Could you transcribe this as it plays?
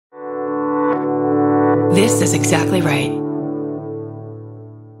This is exactly right.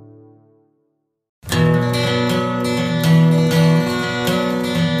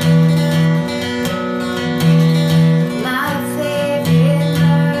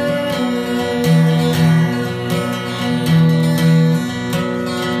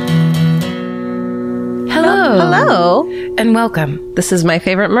 Hello. And welcome. This is My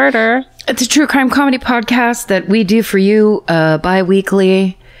Favorite Murder. It's a true crime comedy podcast that we do for you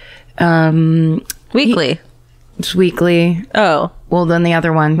bi-weekly. Weekly. It's weekly. Oh. Well, then the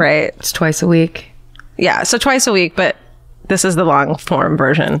other one. Right. It's twice a week. Yeah, so twice a week, but this is the long form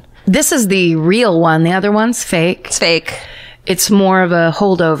version. This is the real one. The other one's fake. It's fake. It's more of a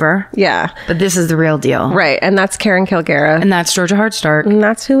holdover. Yeah. But this is the real deal. Right, and that's Karen Kilgariff. And that's Georgia Hardstark. And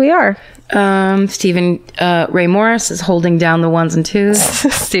that's who we are. Stephen Ray Morris is holding down the ones and twos.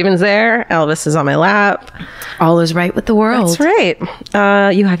 Steven's there. Elvis is on my lap. All is right with the world. That's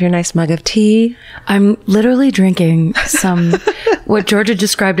right. You have your nice mug of tea. I'm literally drinking some, what Georgia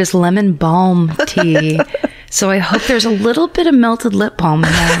described as lemon balm tea. So I hope there's a little bit of melted lip balm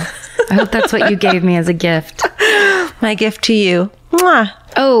in there. I hope that's what you gave me as a gift. My gift to you. Mwah.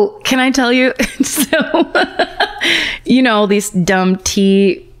 Oh, can I tell you? So, you know, these dumb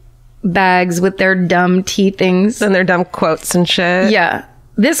tea bags with their dumb tea things. And their dumb quotes and shit. Yeah.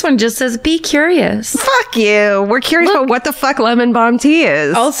 This one just says, be curious. Fuck you. We're curious about what the fuck lemon balm tea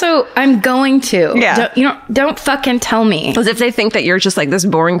is. Also, I'm going to. Yeah. Don't fucking tell me. As if they think that you're just like this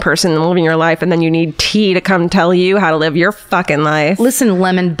boring person living your life and then you need tea to come tell you how to live your fucking life. Listen,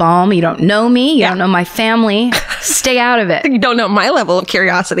 lemon balm, you don't know me. You don't know my family. Stay out of it. You don't know my level of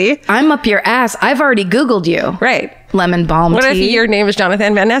curiosity. I'm up your ass. I've already Googled you. Right. Lemon balm What tea. if your name is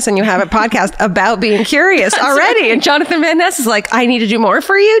Jonathan Van Ness and you have a podcast about being curious already? Right. And Jonathan Van Ness is like, I need to do more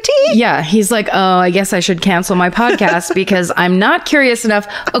for you, T? Yeah, he's like, oh, I guess I should cancel my podcast because I'm not curious enough,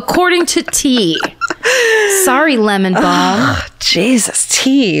 according to T. Sorry, lemon balm. Jesus,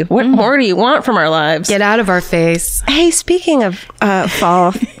 T. What more do you want from our lives? Get out of our face. Hey, speaking of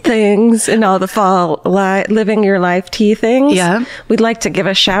fall things and all the fall living your life tea things, yeah, we'd like to give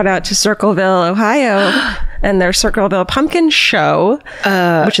a shout out to Circleville, Ohio. And their Circleville Pumpkin Show,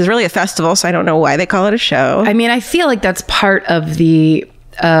 which is really a festival, so I don't know why they call it a show. I mean, I feel like that's part of the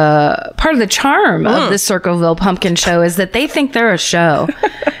charm of the Circleville Pumpkin Show is that they think they're a show.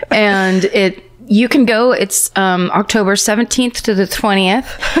 And you can go. It's October 17th to the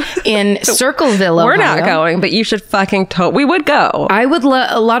 20th in Circleville, Ohio. We're not going, but you should fucking we would go. I would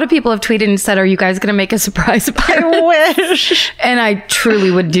a lot of people have tweeted and said, are you guys going to make a surprise appearance? I wish. And I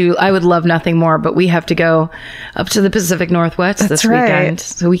truly would I would love nothing more, but we have to go up to the Pacific Northwest this weekend,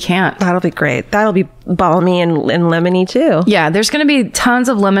 so we can't. That'll be great. That'll be balmy and lemony too. Yeah, there's going to be tons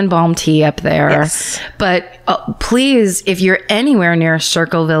of lemon balm tea up there. Yes. But please, if you're anywhere near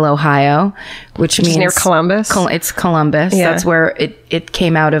Circleville, Ohio, which means near Columbus. It's Columbus. Yeah. That's where it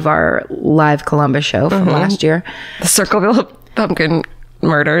came out of our live Columbus show from last year. The Circleville Pumpkin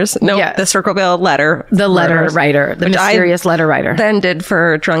Murders. No, the Circleville letter. The letter writer. The mysterious letter writer. Then did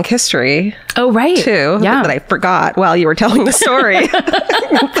for Drunk History. Oh, right. Too. Yeah. That I forgot while you were telling the story.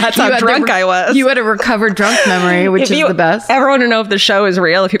 That's how drunk I was. You had a recovered drunk memory, which is the best. Ever want to know if the show is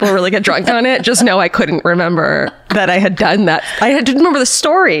real, if people really get drunk on it, just know I couldn't remember that I had done that. I didn't remember the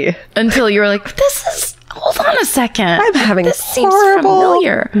story. Until you were like, hold on a second. I'm having this seems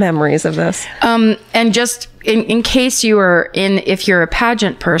familiar. Memories of this. And just in case if you're a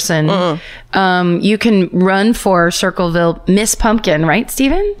pageant person, you can run for Circleville Miss Pumpkin, right,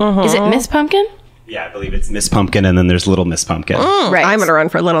 Stephen? Is it Miss Pumpkin? Yeah, I believe it's Miss Pumpkin and then there's Little Miss Pumpkin. Right. I'm going to run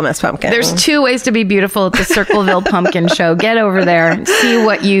for Little Miss Pumpkin. There's 2 ways to be beautiful at the Circleville Pumpkin Show. Get over there and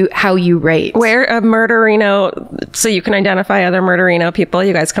see how you rate. Wear a murderino so you can identify other murderino people.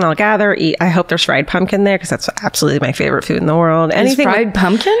 You guys can all gather, eat. I hope there's fried pumpkin there because that's absolutely my favorite food in the world. Fried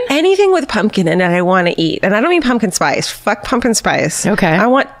pumpkin? Anything with pumpkin in it I want to eat. And I don't mean pumpkin spice. Fuck pumpkin spice. Okay. I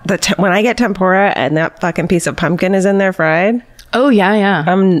want when I get tempura and that fucking piece of pumpkin is in there fried. Oh, yeah.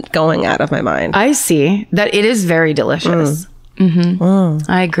 I'm going out of my mind. I see that it is very delicious.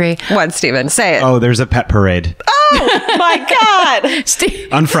 I agree. What, Stephen? Say it. Oh, there's a pet parade. Oh, my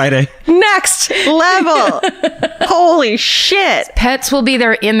God. On Friday. Next level. Holy shit. Pets will be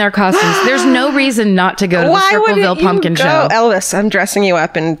there in their costumes. There's no reason not to go to the Circleville Pumpkin Show. Elvis, I'm dressing you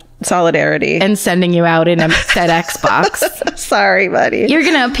up in solidarity. And sending you out in a FedEx box. Sorry, buddy. You're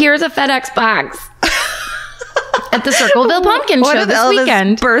going to appear as a FedEx box. at the Circleville Pumpkin What Show if this Elvis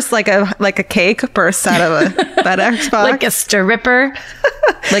weekend. bursts like a cake bursts out of a FedEx box? Like a stripper.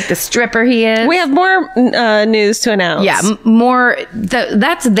 Like the stripper he is. We have more news to announce. Yeah, more.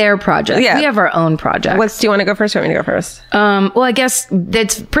 That's their project. Yeah. We have our own project. Do you want to go first or want me to go first? Well, I guess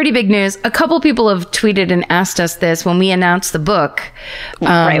it's pretty big news. A couple people have tweeted and asked us this when we announced the book.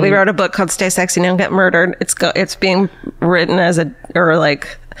 Right. We wrote a book called Stay Sexy, Don't Get Murdered. It's being written as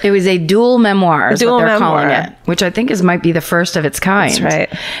It was a dual memoir, is what they're calling memoir. it, which I think might be the first of its kind. That's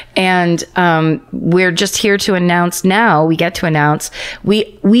right. And we're just here to announce now, we get to announce,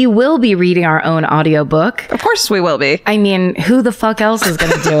 we will be reading our own audiobook. Of course we will be. I mean, who the fuck else is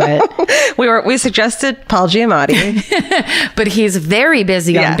going to do it? We suggested Paul Giamatti. But he's very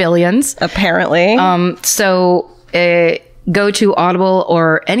busy on Billions. Apparently. Go to Audible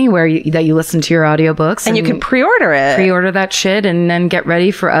or anywhere that you listen to your audiobooks. And you can pre-order it. Pre-order that shit and then get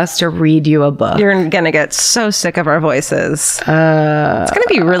ready for us to read you a book. You're going to get so sick of our voices. It's going to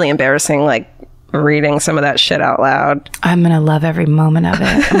be really embarrassing, like, reading some of that shit out loud. I'm going to love every moment of it.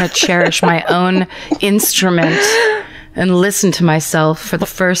 I'm going to cherish my own instrument and listen to myself for the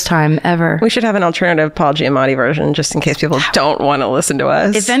first time ever. We should have an alternative Paul Giamatti version just in case people don't want to listen to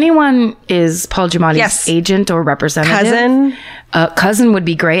us. If anyone is Paul Giamatti's agent or representative, cousin would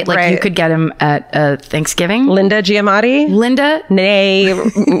be great. Like you could get him at Thanksgiving. Linda Giamatti. Linda?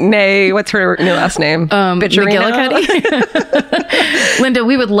 Nay. What's her new last name? McGillicuddy. Linda,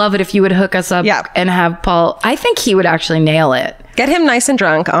 we would love it if you would hook us up and have Paul. I think he would actually nail it. Get him nice and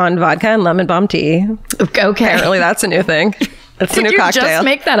drunk on vodka and lemon bomb tea. Okay. Apparently that's a new thing. That's a new cocktail. Did you just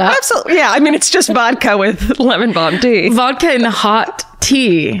make that up? Absolutely. Yeah. I mean, it's just vodka with lemon bomb tea. Vodka and hot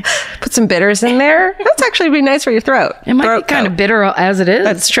tea. Put some bitters in there. That's actually be nice for your throat. It might be kind of bitter as it is.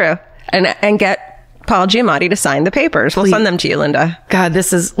 That's true. And get Paul Giamatti to sign the papers. We'll send them to you, Linda. God,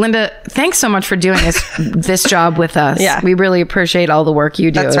 Linda, thanks so much for doing this job with us. Yeah. We really appreciate all the work you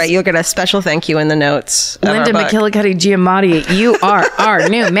do. That's right. You'll get a special thank you in the notes. Linda McGillicuddy Giamatti, you are our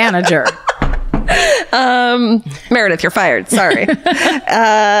new manager. Meredith, you're fired. Sorry.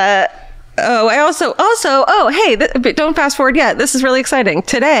 Hey, don't fast forward yet. This is really exciting.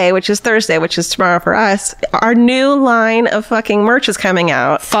 Today, which is Thursday, which is tomorrow for us, our new line of fucking merch is coming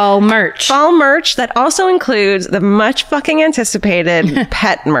out. Fall merch that also includes the much fucking anticipated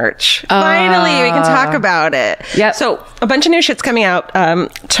pet merch. Finally, we can talk about it. Yep. So a bunch of new shit's coming out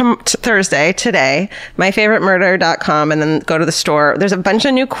Thursday, today, myfavoritemurder.com, and then go to the store. There's a bunch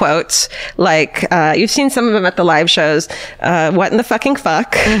of new quotes, like you've seen some of them at the live shows. What in the fucking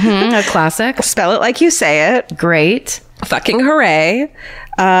fuck? Mm-hmm, a classic. Spell it like you say it. Great. Fucking hooray.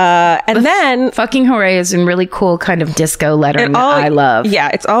 And then fucking hooray is in really cool kind of disco lettering that I love. Yeah,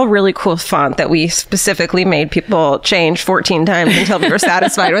 it's all really cool font that we specifically made people change 14 times until we were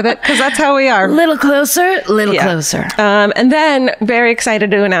satisfied with it, because that's how we are. Little closer. Closer. And then very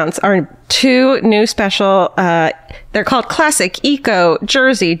excited to announce our two new special, they're called Classic Eco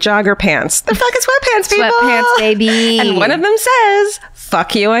Jersey Jogger Pants. They're fucking sweatpants, people. Sweatpants, baby. And one of them says,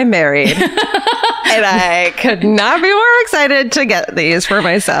 "Fuck you, I'm married." And I could not be more excited to get these for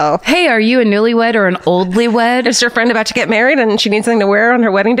myself. Hey, are you a newlywed or an oldly wed? Is your friend about to get married and she needs something to wear on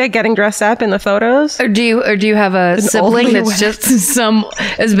her wedding day, getting dressed up in the photos? Or do you have a sibling that's just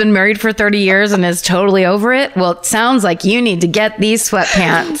has been married for 30 years and is totally over it? Well, it sounds like you need to get these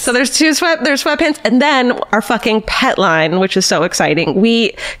sweatpants. So there's there's sweatpants, and then our fucking pet line, which is so exciting.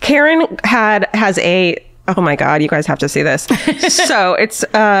 Karen has a, oh my God, you guys have to see this. So it's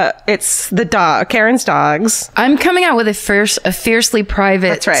the dog, Karen's dogs. I'm coming out with a fiercely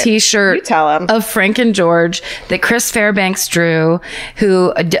private t-shirt you tell 'em. Of Frank and George that Chris Fairbanks drew,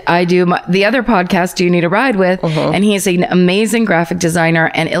 who I do the other podcast, Do You Need a Ride With? And he's an amazing graphic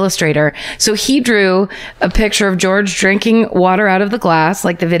designer and illustrator. So he drew a picture of George drinking water out of the glass,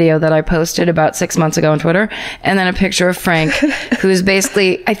 like the video that I posted about 6 months ago on Twitter. And then a picture of Frank, who's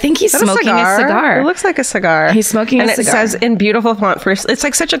basically, I think he's smoking a cigar. It looks like a cigar. He's smoking a cigar. And it says in beautiful font first. It's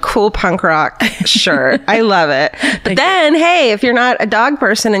like such a cool punk rock shirt. I love it. But then, hey, if you're not a dog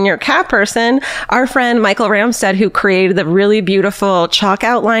person and you're a cat person, our friend Michael Ramstead, who created the really beautiful chalk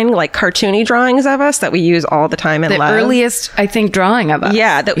outline, like cartoony drawings of us that we use all the time and love. The earliest, I think, drawing of us.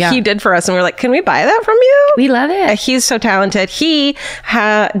 Yeah, he did for us. And we were like, can we buy that from you? We love it. He's so talented. He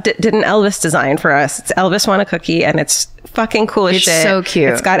did an Elvis design for us. It's Elvis Want a Cookie, and it's fucking cool as shit. It's so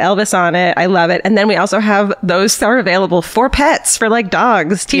cute. It's got Elvis on it. I love it. And then we also have those that are available for pets, for like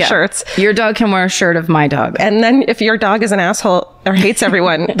dogs, t-shirts. Yeah. Your dog can wear a shirt of my dog. And then if your dog is an asshole or hates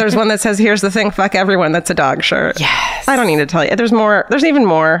everyone, there's one that says, here's the thing, fuck everyone. That's a dog shirt. Yes. I don't need to tell you. There's more. There's even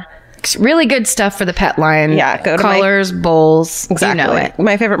more. Really good stuff for the pet line. Yeah. Go to collars, bowls. Exactly. You know it.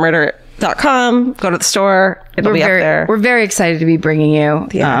 My favorite murder DeSabotage.com. Go to the store. It'll be up there. We're very excited to be bringing you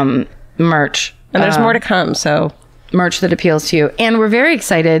merch. And there's more to come, so... merch that appeals to you. And we're very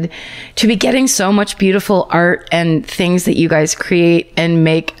excited to be getting so much beautiful art and things that you guys create and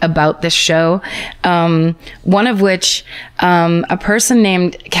make about this show. One of which, a person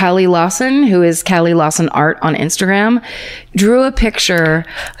named Callie Lawson, who is Callie Lawson Art on Instagram, drew a picture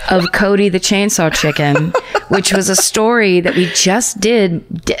of Cody the Chainsaw Chicken, which was a story that we just did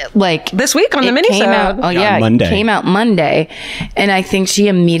like this week on the minisode. Monday. It came out Monday. And I think she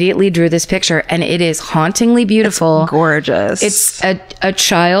immediately drew this picture, and it is hauntingly beautiful. It's gorgeous. It's a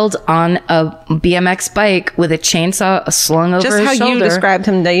child on a BMX bike with a chainsaw slung over his shoulder. Just how you described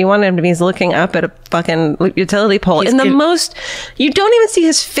him, that you wanted him to be looking up at a fucking utility pole. You don't even see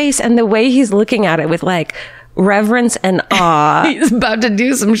his face, and the way he's looking at it with like reverence and awe. He's about to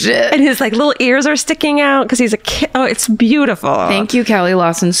do some shit. And his like little ears are sticking out because he's a kid. Oh, it's beautiful. Thank you, Callie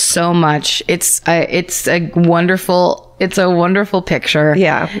Lawson, so much. It's a wonderful picture.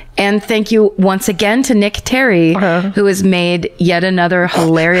 Yeah. And thank you once again to Nick Terry, who has made yet another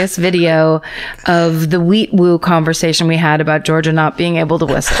hilarious video of the wheat woo conversation we had about Georgia not being able to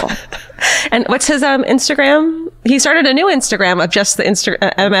whistle. And what's his Instagram? He started a new Instagram of just the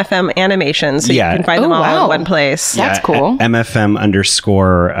MFM animations. So you can find them all in one place. That's cool.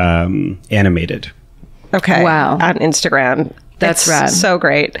 MFM_animated. Okay. Wow. On Instagram. That's rad. So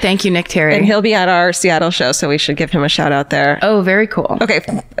great. Thank you, Nick Terry. And he'll be at our Seattle show, so we should give him a shout out there. Oh, very cool. Okay,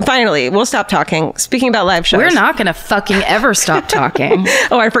 finally, we'll stop talking. Speaking about live shows. We're not going to fucking ever stop talking.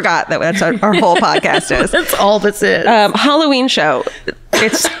 Oh, I forgot that's what our whole podcast is. That's all this is. Halloween show.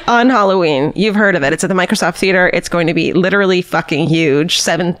 It's on Halloween. You've heard of it. It's at the Microsoft Theater. It's going to be literally fucking huge.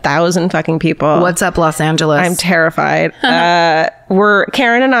 7,000 fucking people. What's up, Los Angeles? I'm terrified.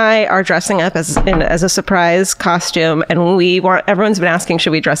 Karen and I are dressing up as a surprise costume, and everyone's been asking,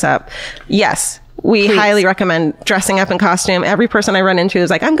 should we dress up? Yes. We highly recommend dressing up in costume. Every person I run into is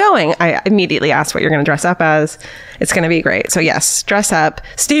like, I'm going. I immediately ask what you're going to dress up as. It's going to be great. So yes, dress up.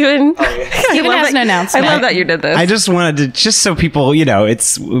 Steven. Steven has an announcement. I love that you did this. I just wanted to, just so people,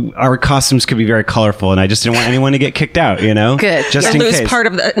 our costumes could be very colorful, and I just didn't want anyone to get kicked out, Good. Just in lose case.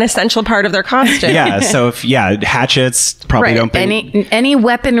 an essential part of their costume. Yeah. So hatchets probably don't bring any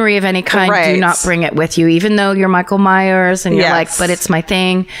weaponry of any kind. Right. Do not bring it with you, even though you're Michael Myers and you're like, but it's my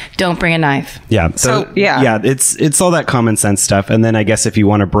thing. Don't bring a knife. Yeah. It's all that common sense stuff. And then I guess if you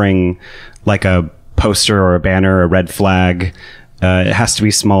want to bring like a poster or a banner or a red flag, it has to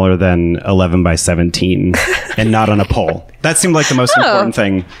be smaller than 11 by 17 and not on a pole. That seemed like the most important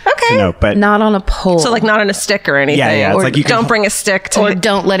thing to know. But not on a pole. So like not on a stick or anything. Yeah. Or it's like don't bring a stick or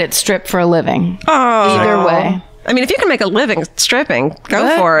don't let it strip for a living. Oh. Either way. I mean, if you can make a living stripping,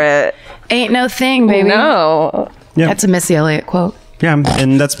 go for it. Ain't no thing, baby. No. Yeah. That's a Missy Elliott quote. Yeah,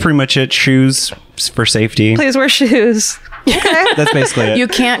 and that's pretty much it. Shoes for safety. Please wear shoes. Okay. That's basically it. You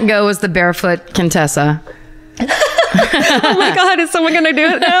can't go as the barefoot Contessa. Oh my God, is someone going to do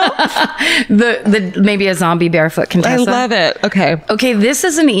it now? the maybe a zombie barefoot Contessa. I love it. Okay, this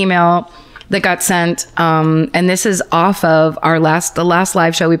is an email that got sent, and this is off of the last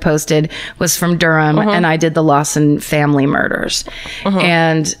live show we posted was from Durham, and I did the Lawson family murders.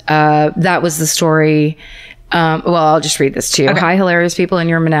 And that was the story. I'll just read this to you. Okay. Hi, hilarious people in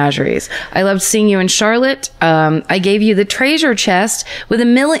your menageries. I loved seeing you in Charlotte. I gave you the treasure chest with a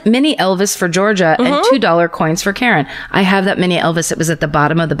mini Elvis for Georgia and $2 coins for Karen. I have that mini Elvis. It was at the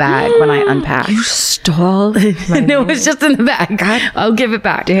bottom of the bag when I unpacked. You stole it? No, it was just in the bag. God. I'll give it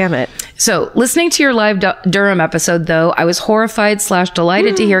back. Damn it. So, listening to your live Durham episode, though, I was horrified /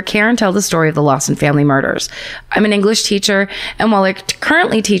 delighted to hear Karen tell the story of the Lawson family murders. I'm an English teacher, and while I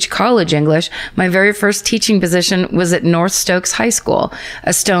currently teach college English, my very first teaching position was at North Stokes High School,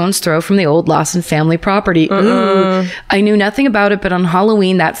 a stone's throw from the old Lawson family property. Ooh. I knew nothing about it, but on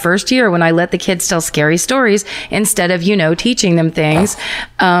Halloween that first year, when I let the kids tell scary stories instead of, teaching them things,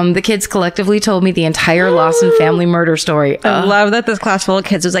 the kids collectively told me the entire Lawson family murder story. I love that this class full of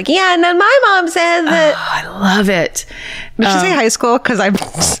kids was like, yeah, and then my mom said that. Oh, I love it. Did she say high school? Because I'm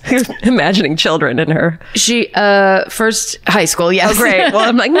imagining children in her. She, first high school, yes. Oh, great. Well,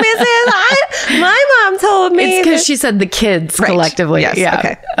 I'm like, my mom told me. It's because she said the kids collectively. Yes, yeah.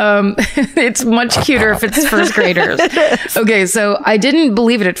 Okay. It's much cuter if it's first graders. Okay, so I didn't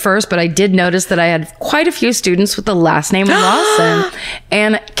believe it at first, but I did notice that I had quite a few students with the last name Lawson.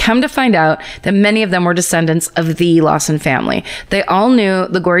 And come to find out that many of them were descendants of the Lawson family. They all knew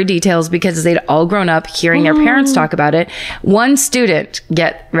the gory details because they'd all grown up hearing their parents talk about it. One student,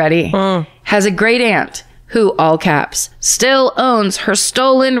 get ready, has a great aunt who, all caps, still owns her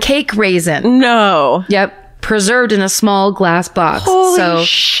stolen cake raisin. No. Yep. preserved in a small glass box. Holy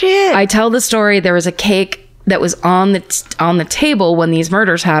shit. I tell the story. There was a cake that was on the table when these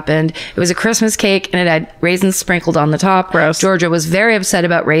murders happened. It was a Christmas cake, and it had raisins sprinkled on the top. Gross. Georgia was very upset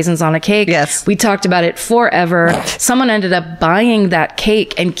about raisins on a cake. Yes. We talked about it forever. Someone ended up buying that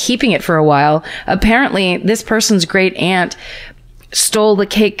cake and keeping it for a while. Apparently, this person's great aunt stole the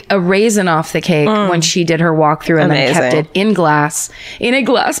cake, a raisin off the cake when she did her walkthrough, and then kept it in a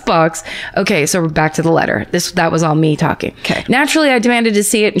glass box. Okay, so we're back to the letter. That was all me talking. Okay. Naturally, I demanded to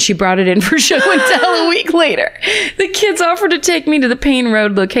see it, and she brought it in for show and tell a week later. The kids offered to take me to the Payne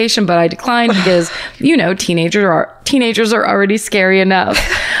Road location, but I declined because, teenagers are already scary enough.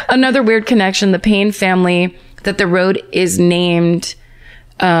 Another weird connection, the Payne family that the road is named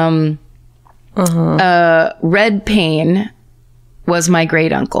Red Payne was my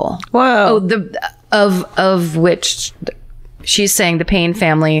great uncle. Whoa. Of which she's saying the Payne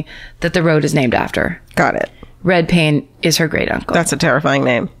family that the road is named after. Got it. Red Payne is her great uncle. That's a terrifying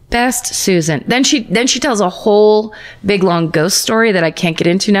name. Best Susan. Then she tells a whole big long ghost story that I can't get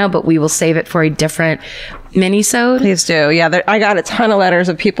into now, but we will save it for a different mini-sode. Please do. Yeah, I got a ton of letters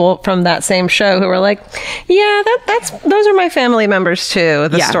of people from that same show who were like, "Yeah, those are my family members too."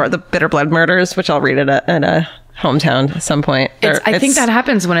 The Bitter Blood Murders, which I'll read at a hometown at some point. I think that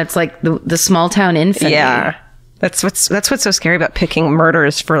happens when it's like the small town infamy. Yeah. That's what's so scary about picking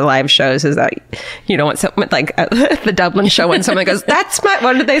murders for live shows, is that you don't want someone like the Dublin show when someone goes,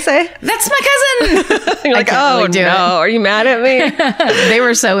 what did they say? That's my cousin. You're like, oh no, are you mad at me? They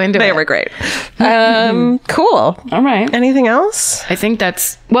were so into it. They were great. Cool. All right. Anything else? I think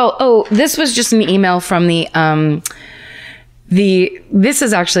that's, this was just an email from this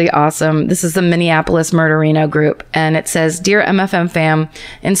is actually awesome. This is the Minneapolis Murderino group, and it says, "Dear MFM fam,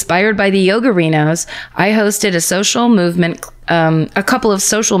 inspired by the Yogarinos, I hosted a couple of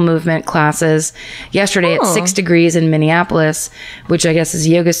social movement classes yesterday at 6 Degrees in Minneapolis, which I guess is a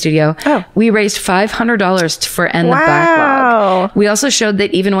yoga studio. We raised $500 for End the Backlog. We also showed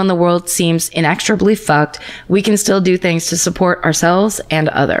that even when the world seems inexorably fucked, we can still do things to support ourselves and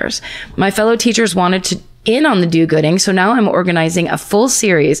others. My fellow teachers wanted to in on the do-gooding, so now I'm organizing a full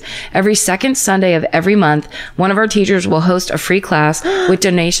series. Every second Sunday of every month, one of our teachers will host a free class with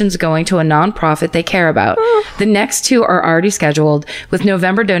donations going to a nonprofit they care about. The next two are already scheduled, with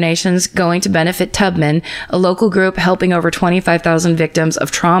November donations going to benefit Tubman, a local group helping over 25,000 victims of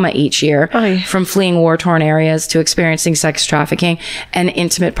trauma each year, from fleeing war-torn areas to experiencing sex trafficking and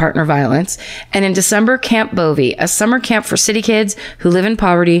intimate partner violence. And in December, Camp Bovey, a summer camp for city kids who live in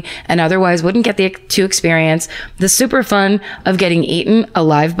poverty and otherwise wouldn't get to experience the super fun of getting eaten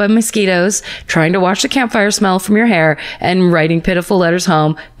alive by mosquitoes, trying to watch the campfire smell from your hair, and writing pitiful letters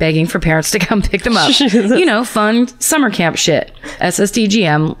home, begging for parents to come pick them up. Fun summer camp shit.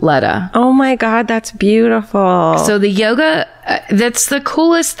 SSDGM, Letta. Oh my God, that's beautiful. So the yoga, that's the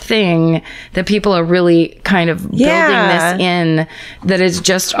coolest thing that people are really kind of building this in, that is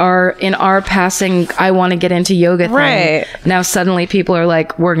just in our passing, I want to get into yoga thing. Right. Now suddenly people are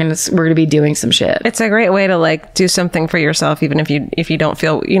like, we're gonna be doing some shit. It's a great way to like do something for yourself, even if you don't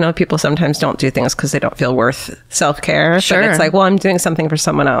feel, people sometimes don't do things because they don't feel worth self-care. Sure. But it's like, well, I'm doing something for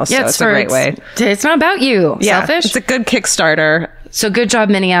someone else. Yeah, so it's a great way. It's not about you. Selfish. It's a good Kickstarter. So good job,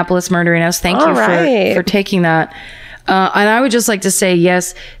 Minneapolis Murderinos. Thank you for taking that. And I would just like to say,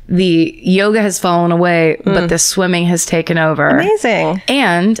 yes, the yoga has fallen away, but the swimming has taken over. Amazing.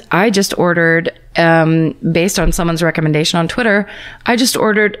 And I just ordered, based on someone's recommendation on Twitter, I just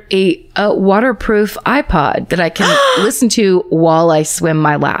ordered a waterproof iPod that I can listen to while I swim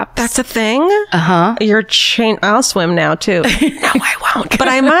my laps. That's a thing? Uh-huh. I'll swim now too. No, I won't. But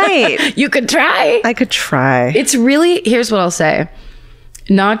I might. You could try. I could try. It's really, here's what I'll say.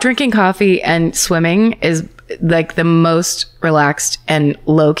 Not drinking coffee and swimming is like the most relaxed and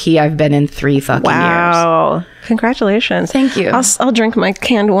low key I've been in 3 fucking years. Wow. Congratulations. Thank you. I'll drink my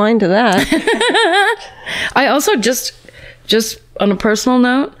canned wine to that. I also just on a personal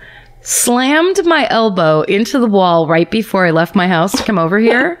note, slammed my elbow into the wall right before I left my house to come over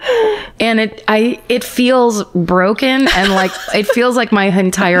here. And it feels broken, and like it feels like my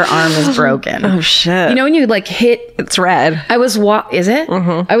entire arm is broken. Oh shit. When you like hit, it's red. I was is it?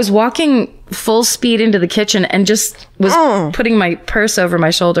 Mm-hmm. I was walking full speed into the kitchen and just was putting my purse over my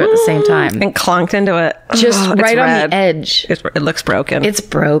shoulder at the same time. And clonked into it. Just right on the edge. It looks broken. It's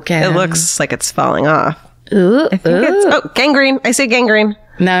broken. It looks like it's falling off. Ooh, I think it's gangrene. I say gangrene.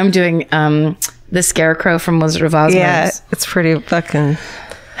 Now I'm doing the Scarecrow from Wizard of Oz. Yeah, it's pretty fucking...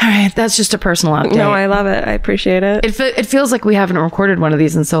 All right, that's just a personal update. No, I love it. I appreciate it. It feels like we haven't recorded one of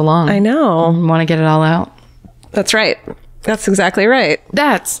these in so long. I know. Want to get it all out. That's right. That's exactly right.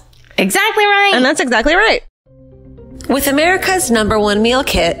 That's exactly right. And that's exactly right. With America's #1 meal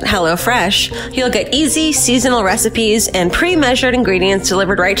kit, HelloFresh, you'll get easy, seasonal recipes and pre-measured ingredients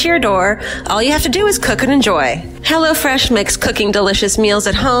delivered right to your door. All you have to do is cook and enjoy. HelloFresh makes cooking delicious meals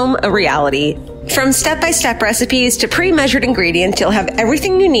at home a reality. From step-by-step recipes to pre-measured ingredients, you'll have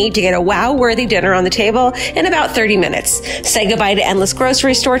everything you need to get a wow-worthy dinner on the table in about 30 minutes. Say goodbye to endless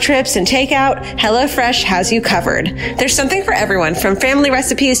grocery store trips and takeout. HelloFresh has you covered. There's something for everyone, from family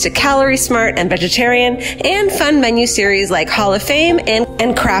recipes to calorie smart and vegetarian, and fun menu series like Hall of Fame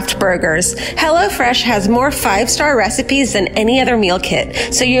and craft burgers. HelloFresh has more 5-star recipes than any other meal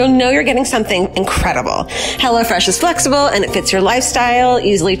kit, so you'll know you're getting something incredible. HelloFresh is flexible and it fits your lifestyle.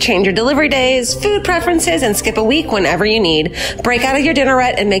 Easily change your delivery days, food preferences, and skip a week whenever you need. Break out of your dinner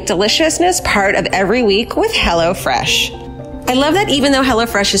rut and make deliciousness part of every week with HelloFresh. I love that even though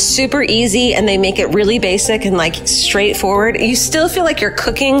HelloFresh is super easy and they make it really basic and like straightforward, you still feel like you're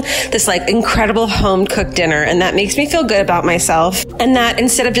cooking this like incredible home cooked dinner. And that makes me feel good about myself. And that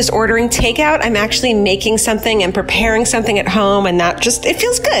instead of just ordering takeout, I'm actually making something and preparing something at home. And that just, it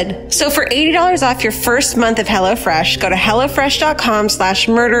feels good. So for $80 off your first month of HelloFresh, go to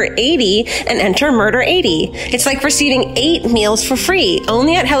HelloFresh.com/murder80 and enter murder80. It's like receiving 8 meals for free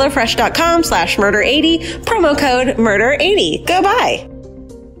only at HelloFresh.com/murder80, promo code murder80. Go buy.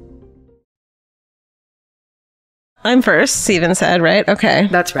 I'm first, Steven said, right? Okay.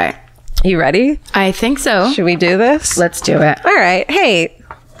 That's right. You ready? I think so. Should we do this? Let's do it. All right. Hey,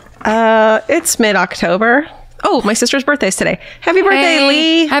 it's mid-October. Oh, my sister's birthday's today. Happy birthday,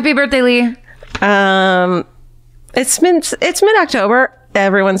 Lee. Happy birthday, Lee. It's mid-October,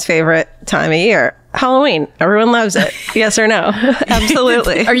 everyone's favorite time of year. Halloween. Everyone loves it. Yes or no?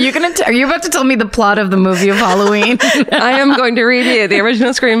 Absolutely. Are you about to tell me the plot of the movie of Halloween? I am going to read you the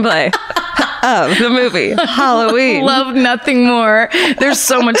original screenplay of the movie Halloween. Love nothing more. There's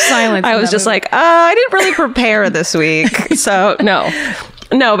so much silence. I was just like, I didn't really prepare this week. So no,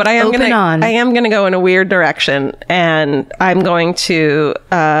 but I am going to go in a weird direction, and I'm going to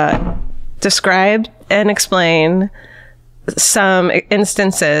describe and explain some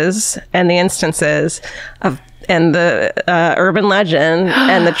instances and the urban legend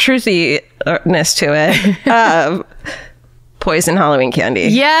and the truthiness to it of poison Halloween candy.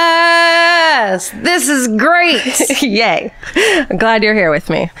 Yes! This is great! Yay. I'm glad you're here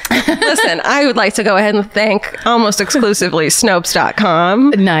with me. Listen, I would like to go ahead and thank almost exclusively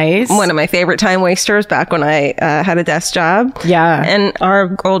Snopes.com. Nice. One of my favorite time wasters back when I had a desk job. Yeah. And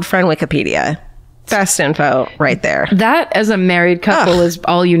our old friend Wikipedia. Best info right there. That, as a married couple, is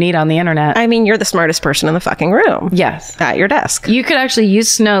all you need on the internet. I mean, you're the smartest person in the fucking room. Yes. At your desk. You could actually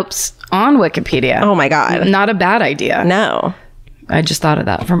use Snopes on Wikipedia. Oh my God. Not a bad idea. No. I just thought of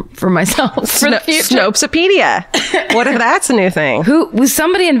that for myself. For the future. Snopesopedia. What if that's a new thing? Will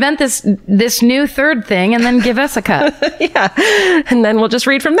somebody invent this new third thing and then give us a cut? Yeah. And then we'll just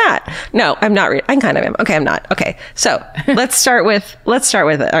read from that. No, I'm not reading. I kind of am. Okay, I'm not. Okay. So let's start with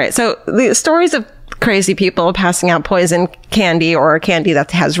it. All right. So the stories of crazy people passing out poison candy or candy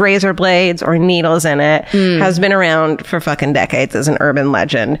that has razor blades or needles in it has been around for fucking decades as an urban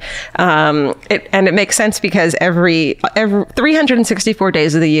legend. It makes sense because every 364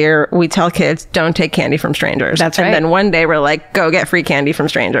 days of the year, we tell kids, don't take candy from strangers. That's right. And then one day we're like, go get free candy from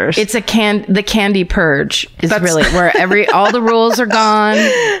strangers. It's the candy purge is really where all the rules are gone.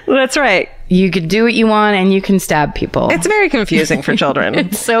 That's right. You could do what you want and you can stab people. It's very confusing for children.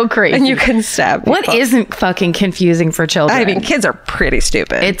 It's so crazy. And you can stab people. What isn't fucking confusing for children? I mean, kids are pretty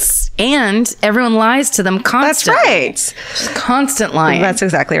stupid. And everyone lies to them constantly. That's right. Just constant lying. That's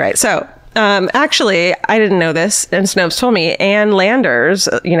exactly right. So, actually, I didn't know this, and Snopes told me. Ann Landers,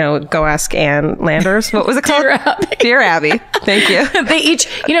 go ask Ann Landers. What was it called? Dear Abby. Thank you. They each,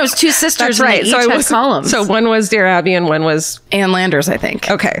 it was two sisters. That's right. And they each had columns. So one was Dear Abby and one was Ann Landers, I think.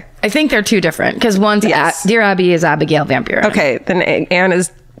 Okay. I think they're two different because one's Dear Abby is Abigail Van Buren. Okay, then Ann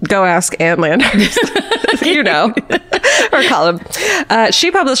is Go Ask Ann Landers. Her column.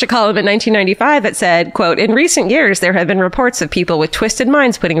 She published a column in 1995 that said, quote, in recent years, there have been reports of people with twisted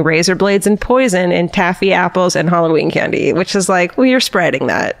minds putting razor blades and poison in taffy apples and Halloween candy, which is like, well, you're spreading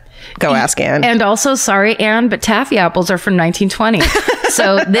that. Go ask Ann. And also, sorry, Ann, but taffy apples are from 1920.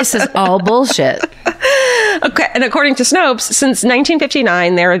 So this is all bullshit. Okay, and according to Snopes, since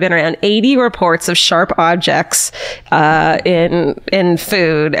 1959, there have been around 80 reports of sharp objects in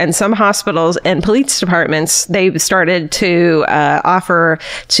food, and some hospitals and police departments, they've started to offer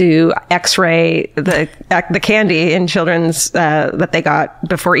to X-ray the candy in children's that they got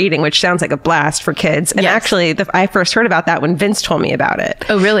before eating, which sounds like a blast for kids. And actually, I first heard about that when Vince told me about it.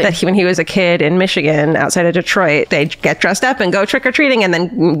 Oh, really? That when he was a kid in Michigan, outside of Detroit, they'd get dressed up and go trick-or-treating and then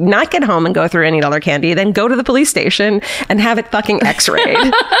not get home and go through and eat all their candy, then go go to the police station and have it fucking x-rayed.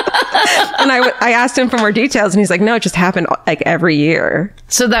 And I asked him for more details, and he's like, no, it just happened like every year.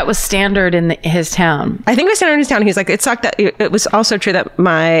 So that was standard in his town. I think it was standard in his town. He's like, it sucked that it was also true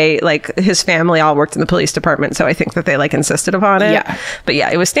that his family all worked in the police department. So I think that they like insisted upon it. Yeah. But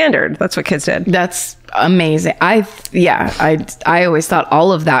yeah, it was standard. That's what kids did. That's amazing. I always thought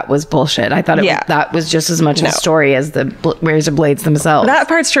all of that was bullshit. I thought that was just as much a story as the razor blades themselves. That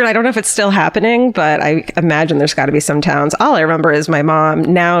part's true. I don't know if it's still happening, but I imagine there's got to be some towns. All I remember is my mom,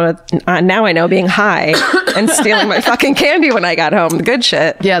 now I know, being high and stealing my fucking candy when I got home. The good shit.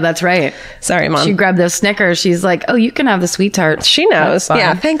 Yeah, that's right. Sorry, Mom. She grabbed those Snickers. She's like, oh, you can have the sweet tarts. She knows.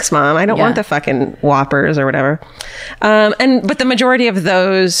 Yeah, thanks, Mom. I don't want the fucking Whoppers or whatever. But the majority of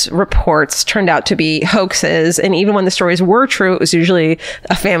those reports turned out to be hoaxes. And even when the stories were true, it was usually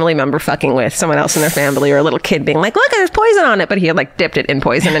a family member fucking with someone else in their family, or a little kid being like, look, there's poison on it. But he had like dipped it in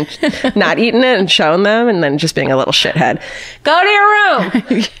poison and not eaten it and shown them, and then just being a little shithead. Go to your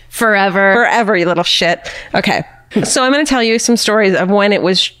room. Forever, you little shit. Okay. So I'm going to tell you some stories of when it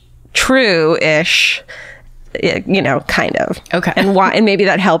was true-ish, kind of. Okay. And why, and maybe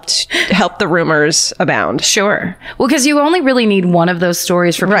that helped the rumors abound. Sure. Well, because you only really need one of those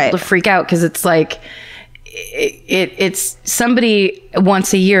stories for people to freak out, because it's like, it's somebody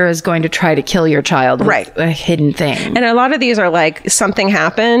once a year is going to try to kill your child with a hidden thing. And a lot of these are like, something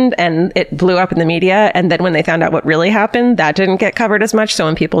happened and it blew up in the media, and then when they found out what really happened, that didn't get covered as much. So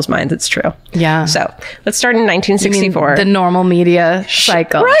in people's minds, it's true. Yeah. So let's start in 1964. You mean the normal media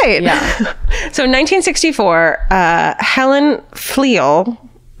cycle. Right. Yeah. So in 1964, Helen Fleal,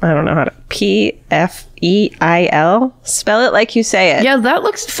 I don't know how to, Pfeil, spell it like you say it. Yeah, that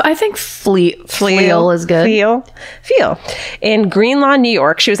looks, I think Fleal is good. Fleal. In Greenlawn, New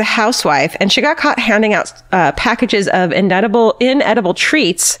York, she was a housewife, and she got caught handing out packages of inedible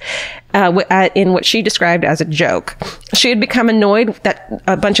treats in what she described as a joke. She had become annoyed that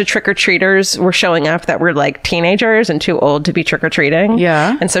a bunch of trick-or-treaters were showing up that were like teenagers and too old to be trick-or-treating.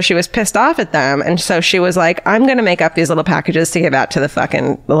 Yeah. And so she was pissed off at them. And so she was like, I'm going to make up these little packages to give out to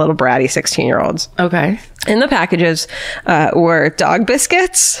the little bratty 16-year-olds. Okay. In the packages were dog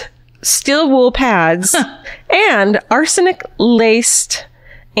biscuits, steel wool pads, and arsenic-laced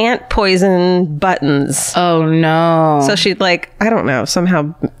ant poison buttons. Oh, no. So she'd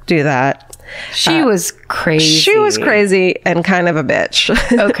somehow do that. She was crazy. She was crazy and kind of a bitch.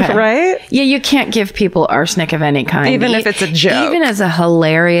 Okay. Right? Yeah, you can't give people arsenic of any kind. Even if it's a joke. Even as a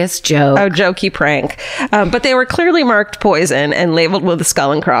hilarious joke. A jokey prank. But they were clearly marked poison and labeled with the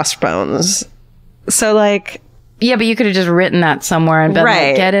skull and crossbones. So yeah, but you could have just written that somewhere and been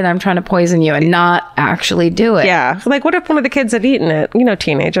like, get it? I'm trying to poison you, and not actually do it. Yeah. Like, what if one of the kids had eaten it?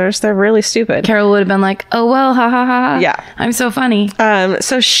 Teenagers, they're really stupid. Carol would have been like, oh, well, ha, ha, ha. Yeah. I'm so funny.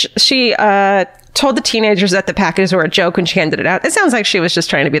 So she told the teenagers that the packages were a joke when she handed it out. It sounds like she was just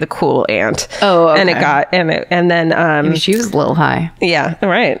trying to be the cool aunt. Oh, okay. And then she was a little high. Yeah.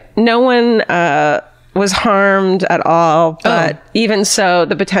 Right. No one was harmed at all, but even so,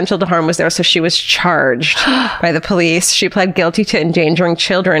 the potential to harm was there. So she was charged by the police. She pled guilty to endangering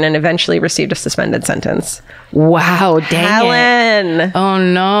children and eventually received a suspended sentence. Wow, dang Helen. It. Oh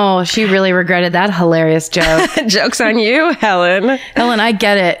no, she really regretted that hilarious joke. Joke's on you, Helen. Helen, I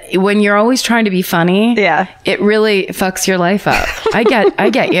get it. When you're always trying to be funny, it really fucks your life up. I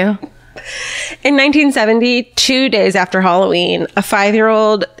get you. In 1970, 2 days after Halloween, a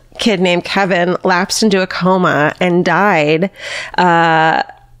 5-year-old kid named Kevin lapsed into a coma and died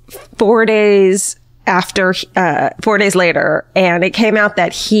 4 days later. And it came out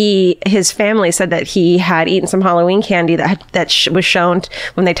that his family said that he had eaten some Halloween candy that was shown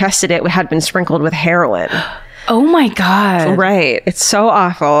when they tested it had been sprinkled with heroin. Oh my God. Right. It's so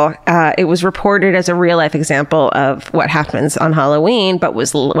awful. It was reported as a real life example of what happens on Halloween, but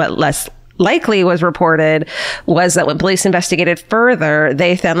what less likely was reported was that when police investigated further,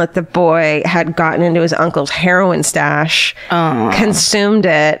 they found that the boy had gotten into his uncle's heroin stash, consumed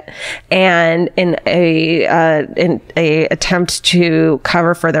it, and in a attempt to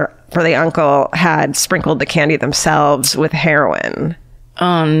cover for the uncle, had sprinkled the candy themselves with heroin.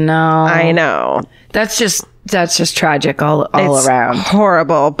 Oh no. I know. That's just tragic all around.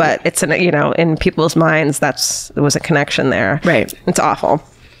 Horrible, but it's in people's minds there was a connection there. Right. It's awful.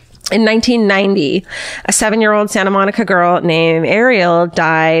 In 1990, a 7-year-old Santa Monica girl named Ariel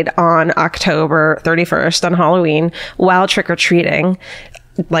died on October 31st on Halloween while trick-or-treating.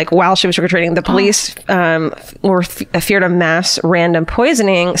 While she was trick-or-treating, the police feared a mass random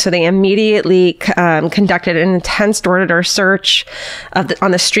poisoning, so they immediately conducted an intense door-to-door search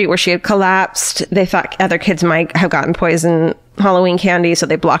on the street where she had collapsed. They thought other kids might have gotten poisoned Halloween candy, so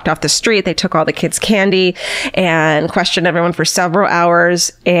they blocked off the street. They took all the kids' candy and questioned everyone for several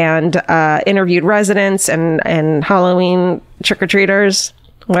hours and interviewed residents and Halloween trick-or-treaters.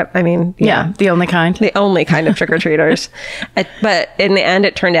 The only kind. The only kind of trick-or-treaters. But in the end,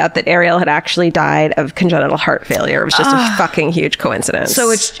 it turned out that Ariel had actually died of congenital heart failure. It was just a fucking huge coincidence.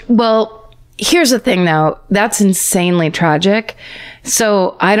 So here's the thing, though. That's insanely tragic.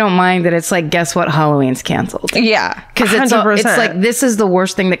 So I don't mind that it's like, guess what? Halloween's canceled. Yeah. Because it's like, this is the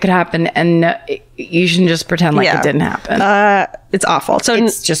worst thing that could happen. And you shouldn't just pretend like it didn't happen. It's awful. So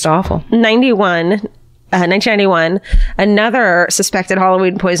it's just awful. 1991, another suspected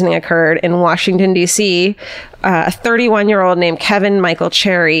Halloween poisoning occurred in Washington, D.C. A 31-year-old named Kevin Michael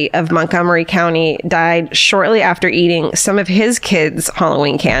Cherry of Montgomery County died shortly after eating some of his kids'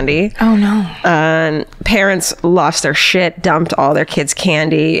 Halloween candy. Oh, no. Parents lost their shit, dumped all their kids'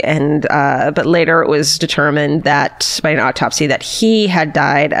 candy, and but later it was determined that by an autopsy that he had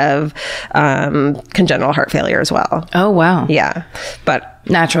died of congenital heart failure as well. Oh, wow. Yeah. But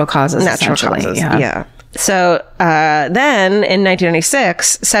natural causes. Yeah. So then in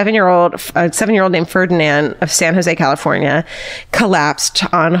 1996, seven-year-old named Ferdinand of San Jose, California, collapsed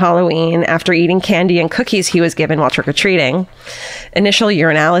on Halloween after eating candy and cookies he was given while trick-or-treating. Initial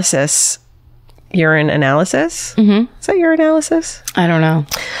urinalysis. Mm-hmm. Is that urinalysis? I don't know.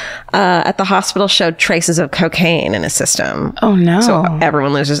 At the hospital showed traces of cocaine in his system. Oh, no. So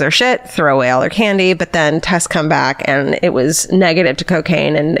everyone loses their shit, throw away all their candy, but then tests come back and it was negative to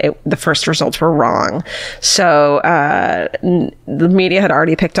cocaine and the first results were wrong. So the media had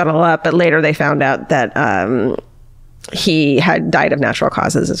already picked it all up, but later they found out that he had died of natural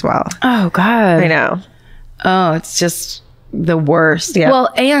causes as well. Oh, God. I know. Oh, it's just the worst. Yeah. Well,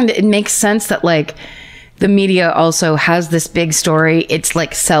 and it makes sense that like the media also has this big story. It's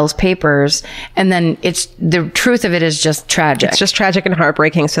like sells papers, and then it's the truth of it is just tragic. It's just tragic and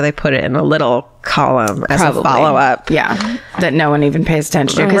heartbreaking. So they put it in a little column as a follow up. Yeah, that no one even pays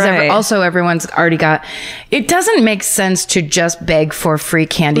attention to because also everyone's already got. It doesn't make sense to just beg for free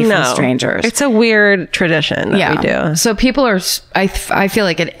candy from strangers. It's a weird tradition that we do. So people are. I feel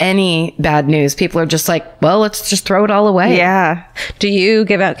like at any bad news, people are just like, well, let's just throw it all away. Yeah. Do you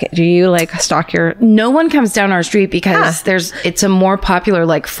give out? Do you like stock your? No one comes down our street because it's a more popular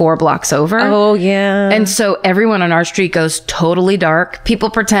like 4 blocks over. Oh yeah. And so everyone on our street goes totally dark.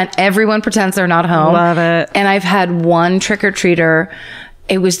 Everyone pretends they're not home. Love it. And I've had one trick-or-treater.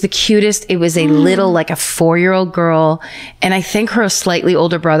 It was the cutest. It was a little, like a 4-year-old girl. And I think her slightly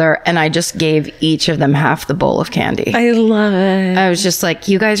older brother. And I just gave each of them half the bowl of candy. I love it. I was just like,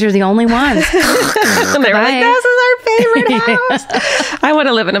 you guys are the only ones. And they were like, this is our favorite house. I want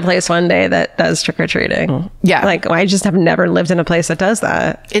to live in a place one day that does trick-or-treating. Yeah. Like, I just have never lived in a place that does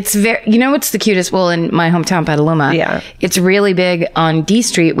that. It's what's the cutest? Well, in my hometown, Petaluma. Yeah. It's really big on D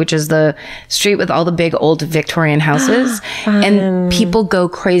Street, which is the street with all the big old Victorian houses. And people go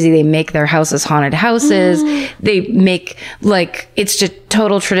crazy. They make their houses haunted houses. They make it's just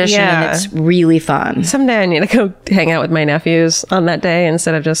total tradition and it's really fun. Someday I need to go hang out with my nephews on that day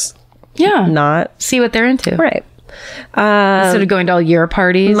instead of just not see what they're into. Right. Instead of going to all your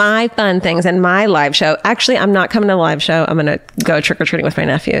parties. My fun things and my live show. Actually, I'm not coming to the live show. I'm going to go trick-or-treating with my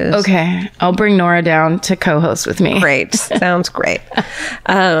nephews. Okay. I'll bring Nora down to co-host with me. Great. Sounds great.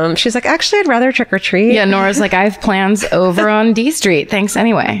 She's like, actually, I'd rather trick-or-treat. Yeah, Nora's like, I have plans over on D Street. Thanks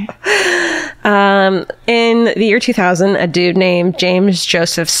anyway. In the year 2000, a dude named James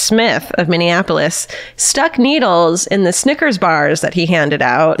Joseph Smith of Minneapolis stuck needles in the Snickers bars that he handed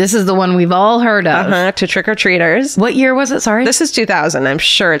out. This is the one we've all heard of. To trick-or-treaters. What year was it? Sorry. This is 2000. I'm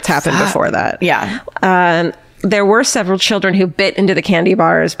sure it's happened before that. Yeah. There were several children who bit into the candy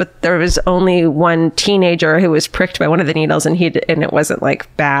bars, but there was only one teenager who was pricked by one of the needles, and it wasn't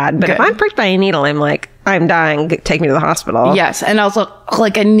like bad. But if I'm pricked by a needle, I'm like, I'm dying. Take me to the hospital. Yes, and also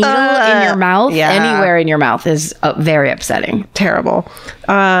like a needle in your mouth, anywhere in your mouth is very upsetting. Terrible.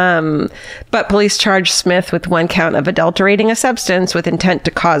 But police charged Smith with 1 count of adulterating a substance with intent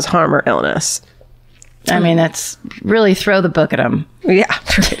to cause harm or illness. I mean, it's really throw the book at him. Yeah.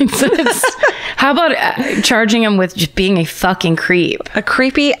 How about charging him with just being a fucking creep? A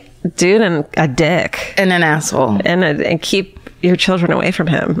creepy dude and a dick. And an asshole. And keep your children away from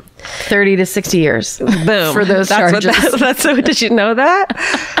him. 30 to 60 years. Boom. For those charges. Did you know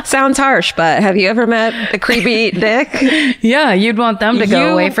that? Sounds harsh, but have you ever met a creepy dick? Yeah, you'd want them to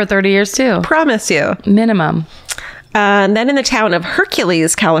go away for 30 years too. Promise you. Minimum. And then in the town of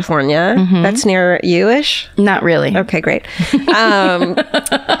Hercules, California, that's near you-ish. Not really. Okay, great.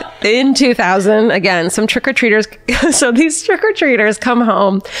 In 2000, again, some trick-or-treaters. So these trick-or-treaters come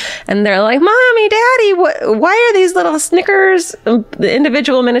home and they're like, Mommy, Daddy, why are these little Snickers, the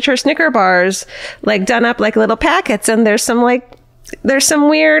individual miniature Snicker bars, like done up like little packets? And there's some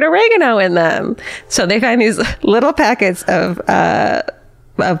weird oregano in them. So they find these little packets of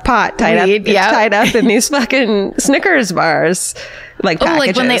pot tied up in these fucking Snickers bars, like packages.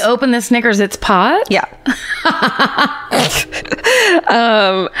 Like when they open the Snickers, it's pot? Yeah.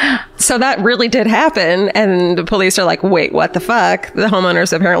 So that really did happen. And the police are like, wait, what the fuck? The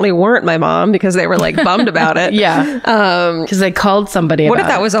homeowners apparently weren't my mom because they were like bummed about it. Yeah. Because they called somebody What about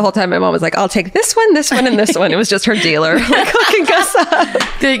if that was the whole time my mom was like, I'll take this one, and this one. It was just her dealer like hooking us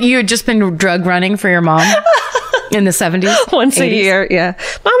up. That you had just been drug running for your mom? In the 70s? Once 80s? A year, yeah.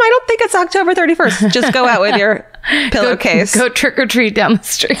 Mom, I don't think it's October 31st. Just go out with your pillowcase. Go trick or treat down the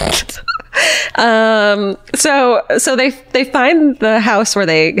street. So they find the house where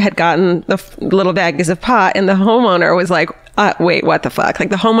they had gotten the little baggies of pot, and the homeowner was like, wait, what the fuck? Like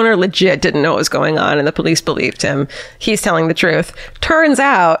the homeowner legit didn't know what was going on, and the police believed him. He's telling the truth. Turns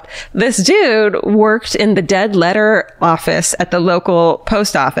out this dude worked in the dead letter office at the local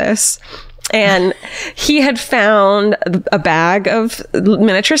post office. And he had found a bag of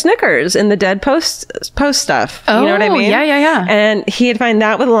miniature Snickers in the dead post stuff. Oh, you know what I mean? Yeah. And he had found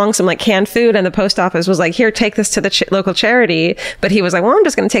that with along some like canned food, and the post office was like, here, take this to the local charity. But he was like, well, I'm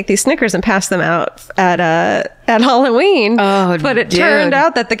just going to take these Snickers and pass them out at Halloween. Oh, but it turned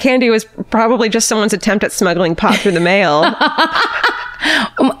out that the candy was probably just someone's attempt at smuggling pot through the mail.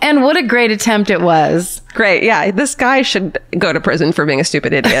 And what a great attempt it was. Great. Yeah. This guy should go to prison for being a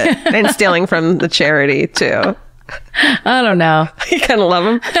stupid idiot and stealing from the charity too. I don't know. You kind of love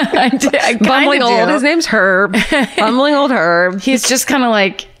him. I Bumbling old. His name's Herb. Bumbling old Herb. He's just kind of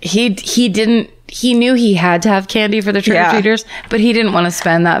like, he knew he had to have candy for the trick-or-treaters, but he didn't want to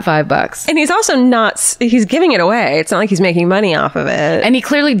spend that $5. And he's also he's giving it away. It's not like he's making money off of it. And he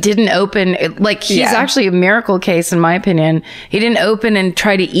clearly didn't open, like, he's actually a miracle case, in my opinion. He didn't open and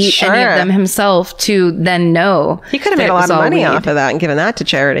try to eat any of them himself to then know. He could have made a lot of money off of that and given that to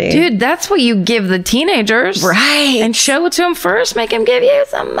charity. Dude, that's what you give the teenagers. Right. And show it to them first. Make him give you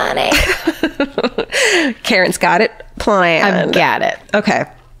some money. Karen's got it planned. I've got it. Okay.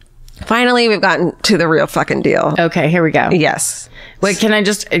 Finally, we've gotten to the real fucking deal. Okay, here we go. Yes. Wait, can I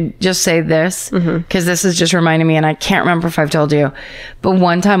just say this? Because this is just reminding me, and I can't remember if I've told you, but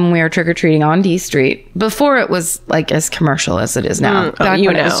one time when we were trick-or-treating on D Street, before it was like as commercial as it is now, back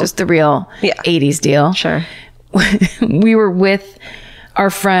when it was just the real 80s deal. Sure. We were with our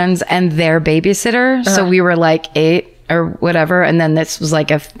friends and their babysitter, so we were like 8 or whatever, and then this was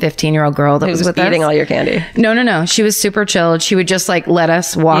like a 15-year-old girl that was with us. Eating all your candy. No. She was super chilled. She would just like let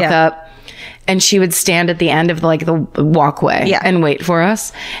us walk up, and she would stand at the end of like the walkway and wait for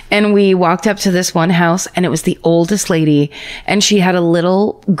us. And we walked up to this one house, and it was the oldest lady, and she had a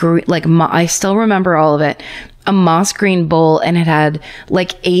little I still remember all of it, a moss green bowl, and it had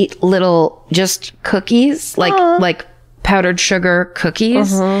like 8 little just cookies, like powdered sugar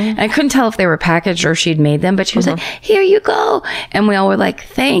cookies. And I couldn't tell if they were packaged or she'd made them, but she was like, here you go. And we all were like,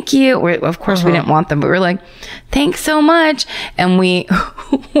 thank you. Of course we didn't want them, but we were like, thanks so much. And we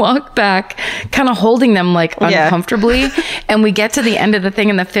walked back kind of holding them like uncomfortably. And we get to the end of the thing,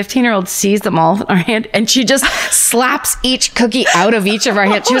 and the 15-year-old sees them all in our hand, and she just slaps each cookie out of each of our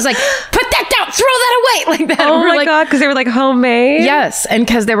hands. She was like, put that down, throw that away, like that. Oh my God, because they were like homemade? Yes, and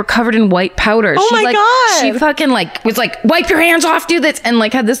because they were covered in white powder. Oh my God. She fucking was like, wipe your hands off, do this, and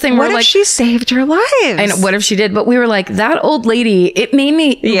like had this thing where what if she saved your lives? And what if she did? But we were like, that old lady, it made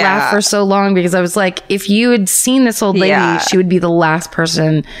me laugh for so long, because I was like, if you had seen this old lady, she would be the last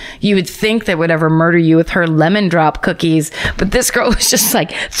person you would think that would ever murder you with her lemon drop cookies. But this girl was just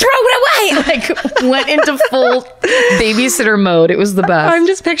like, throw it away, like went into full babysitter mode. It was the best. I'm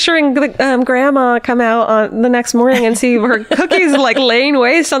just picturing the grandma come out on the next morning and see her cookies like laying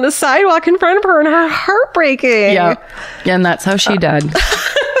waste on the sidewalk in front of her, and her heart breaking. Yeah. And that's how she died.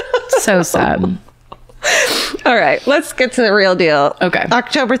 So sad. All right, let's get to the real deal. Okay.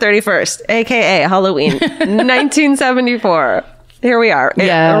 October 31st, aka Halloween, 1974. Here we are.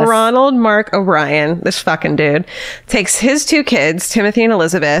 Yes. Ronald Mark O'Brien, this fucking dude, takes his 2 kids, Timothy and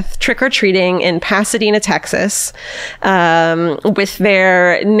Elizabeth, trick-or-treating in Pasadena, Texas, with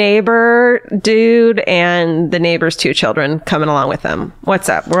their neighbor dude and the neighbor's 2 children coming along with them. What's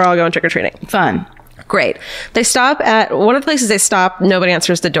up? We're all going trick-or-treating. Fun. Great. They stop at one of the places they stop. Nobody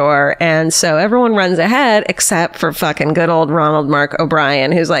answers the door. And so everyone runs ahead except for fucking good old Ronald Mark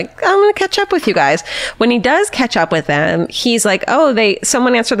O'Brien, who's like, I'm going to catch up with you guys. When he does catch up with them, he's like,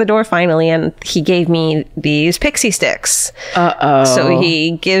 someone answered the door finally. And he gave me these pixie sticks. So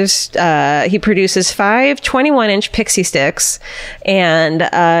he produces 5 21-inch pixie sticks. And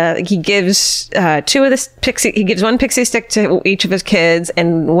he gives he gives one pixie stick to each of his kids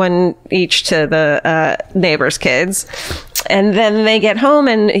and one each to the neighbors' kids. And then they get home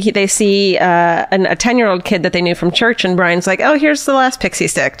and they see a 10-year-old kid that they knew from church, and Brian's like, oh, here's the last pixie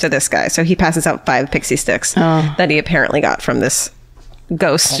stick to this guy. So he passes out 5 pixie sticks that he apparently got from this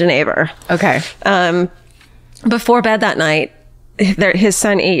ghost neighbor. Okay. Before bed that night, his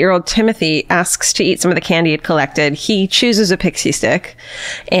son, 8-year-old Timothy, asks to eat some of the candy he'd collected. He chooses a pixie stick,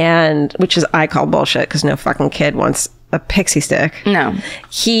 which I call bullshit, because no fucking kid wants a pixie stick. No.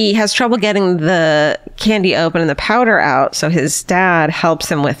 He has trouble getting the candy open and the powder out, so his dad helps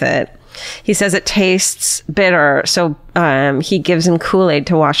him with it. He says it tastes bitter, so he gives him Kool-Aid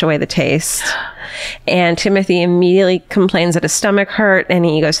to wash away the taste. And Timothy immediately complains that his stomach hurt, and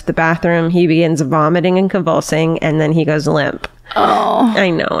he goes to the bathroom. He begins vomiting and convulsing, and then he goes limp. Oh. I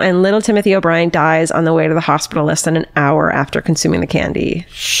know. And little Timothy O'Brien dies on the way to the hospital less than an hour after consuming the candy.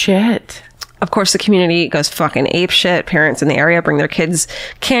 Shit. Of course, the community goes fucking apeshit. Parents in the area bring their kids'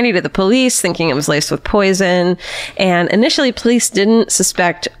 candy to the police, thinking it was laced with poison. And initially, police didn't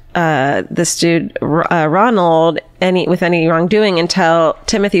suspect this dude, Ronald, with any wrongdoing until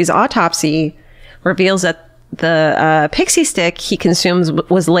Timothy's autopsy reveals that the pixie stick he consumes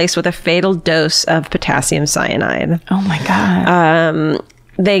was laced with a fatal dose of potassium cyanide. Oh, my God.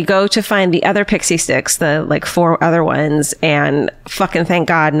 They go to find the other pixie sticks, the 4 other ones, and fucking thank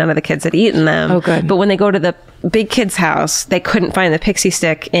God none of the kids had eaten them. Oh, good. But when they go to the big kid's house, they couldn't find the pixie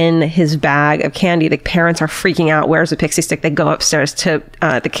stick in his bag of candy. The parents are freaking out. Where's the pixie stick? They go upstairs to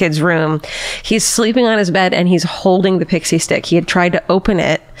the kid's room. He's sleeping on his bed and he's holding the pixie stick. He had tried to open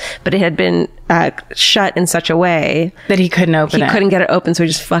it, but it had been shut in such a way that he couldn't open it. He couldn't get it open, so he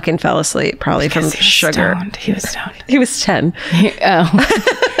just fucking fell asleep, probably from sugar. He was stoned. He was 10.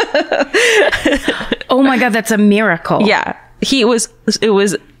 Oh my God, that's a miracle. Yeah. It was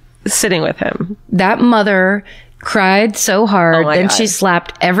sitting with him. That mother cried so hard, then she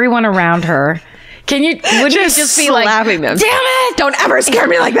slapped everyone around her. Wouldn't you just be like, slapping them? Damn it! Don't ever scare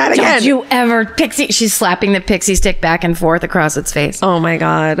me like that again. Don't you ever she's slapping the pixie stick back and forth across its face. Oh my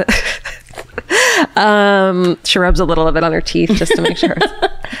God. She rubs a little of it on her teeth just to make sure.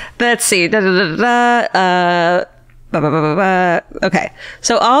 Let's see. Okay.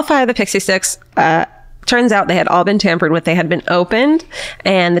 So all 5 of the pixie sticks, turns out they had all been tampered with. They had been opened,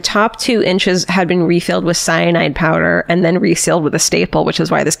 and the top 2 inches had been refilled with cyanide powder and then resealed with a staple, which is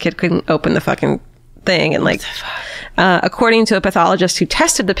why this kid couldn't open the fucking thing. And according to a pathologist who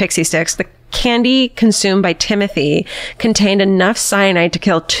tested the pixie sticks, the candy consumed by Timothy contained enough cyanide to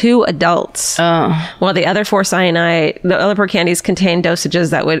kill 2 adults. While the other 4 candies contained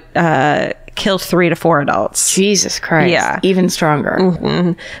dosages that would kill 3 to 4 adults. Jesus Christ. Yeah. Even stronger.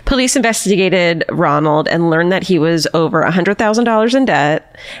 Mm-hmm. Police investigated Ronald and learned that he was over $100,000 in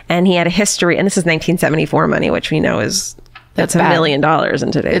debt, and he had a history, and this is 1974 money, which we know is that's $1 million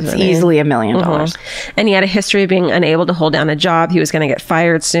in today's money. It's easily $1 million. Mm-hmm. And he had a history of being unable to hold down a job. He was going to get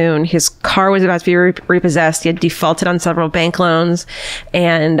fired soon. His car was about to be repossessed. He had defaulted on several bank loans,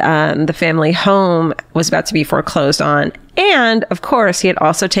 and the family home was about to be foreclosed on. And of course, he had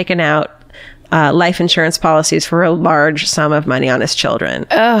also taken out life insurance policies for a large sum of money on his children.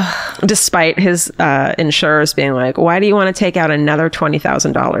 Despite his insurers being like, why do you want to take out another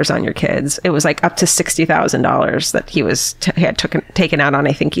 $20,000 on your kids? It was like up to $60,000 that he had taken out on,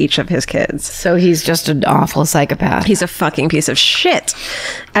 I think, each of his kids. So he's just an awful psychopath. He's a fucking piece of shit.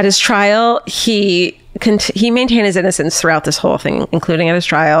 At his trial, he maintained his innocence throughout this whole thing, including at his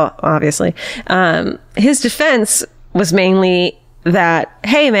trial, obviously. His defense was mainly that,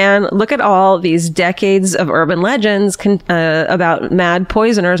 hey man, look at all these decades of urban legends about mad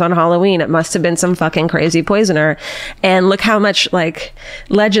poisoners on Halloween. It must have been some fucking crazy poisoner. And look how much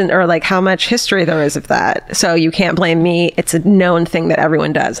legend or how much history there is of that. So you can't blame me. It's a known thing that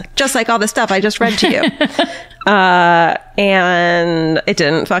everyone does. Just like all the stuff I just read to you. And it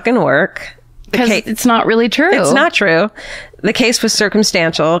didn't fucking work. Because it's not really true. It's not true. The case was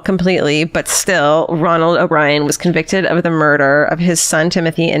circumstantial completely, but still, Ronald O'Brien was convicted of the murder of his son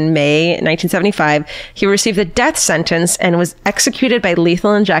Timothy in May 1975. He received a death sentence and was executed by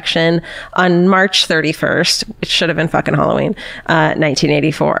lethal injection on March 31st. It should have been fucking Halloween,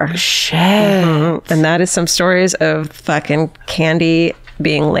 1984. Shit. Mm-hmm. And that is some stories of fucking candy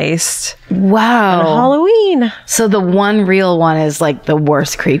being laced Wow. on Halloween. So the one real one is like the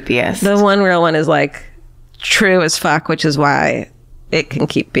worst, creepiest. The one real one is like true as fuck, which is why it can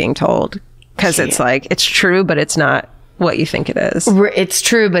keep being told. Because it's like, it's true, but it's not what you think it is. It's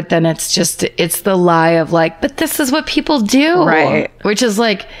true, but then it's the lie of like, but this is what people do. Right. Which is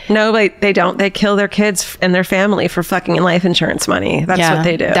like, no, they don't. They kill their kids and their family for fucking life insurance money. That's what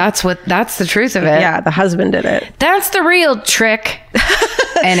they do. That's the truth of it. Yeah, the husband did it. That's the real trick.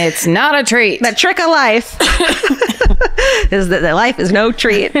 And it's not a treat. The trick of life is that the life is no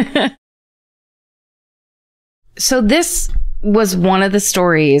treat. So this was one of the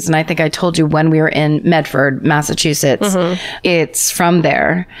stories, and I think I told you when we were in Medford, Massachusetts. It's from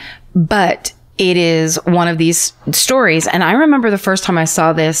there, but it is one of these stories. And I remember the first time I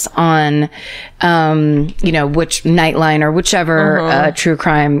saw this on, which Nightline or whichever true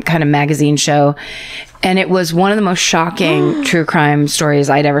crime kind of magazine show. And it was one of the most shocking true crime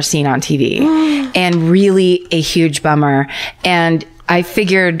stories I'd ever seen on TV, and really a huge bummer. And I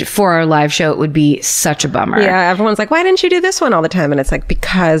figured for our live show, it would be such a bummer. Yeah, everyone's like, why didn't you do this one all the time? And it's like,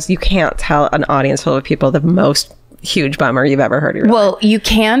 because you can't tell an audience full of people the most huge bummer you've ever heard of your life. Well, you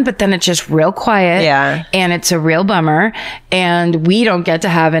can, but then it's just real quiet. Yeah. And it's a real bummer. And we don't get to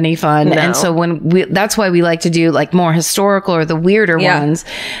have any fun. No. And so that's why we like to do like more historical or the weirder ones.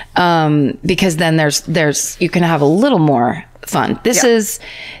 Because then you can have a little more fun. This is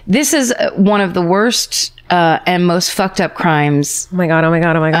one of the worst and most fucked up crimes. Oh my God.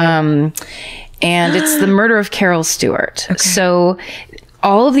 And it's the murder of Carol Stewart. Okay. So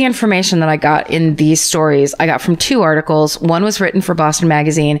all of the information that I got in these stories, I got from two articles. One was written for Boston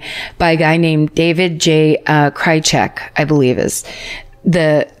Magazine by a guy named David J. Krychek, I believe is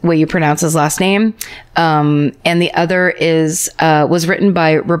the way you pronounce his last name. And the other was written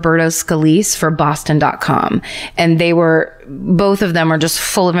by Roberto Scalise for Boston.com. And both of them are just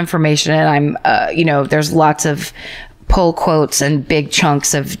full of information. And there's lots of pull quotes and big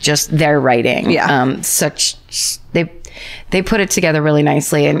chunks of just their writing. Yeah. They put it together really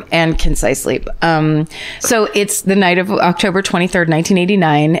nicely and concisely. So it's the night of October 23rd,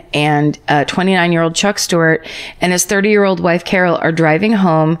 1989, and 29-year-old Chuck Stewart and his 30-year-old wife Carol are driving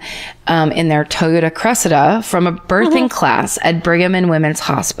home in their Toyota Cressida from a birthing class at Brigham and Women's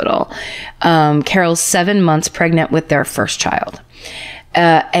Hospital. Carol's 7 months pregnant with their first child.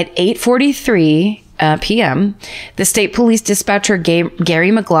 At 8:43 p.m., the state police dispatcher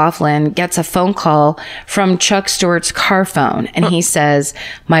Gary McLaughlin gets a phone call from Chuck Stewart's car phone, and he says,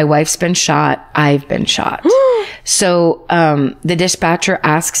 "My wife's been shot. I've been shot." So the dispatcher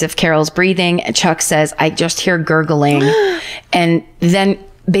asks if Carol's breathing, and Chuck says, "I just hear gurgling." And then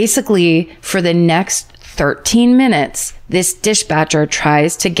basically for the next 13 minutes, this dispatcher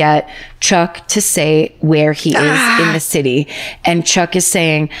tries to get Chuck to say where he is in the city. And Chuck is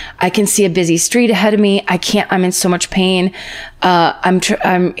saying, "I can see a busy street ahead of me. I'm in so much pain. And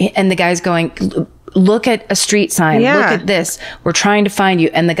the guy's going, "Look at a street sign. Yeah. Look at this. We're trying to find you."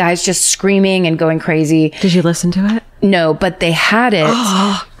 And the guy's just screaming and going crazy. Did you listen to it? No, but they had it.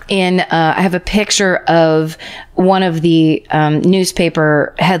 I have a picture of one of the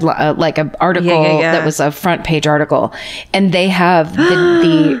newspaper headline, like an article that was a front page article, and they have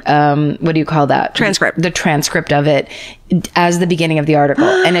the what do you call that? Transcript. The transcript of it as the beginning of the article,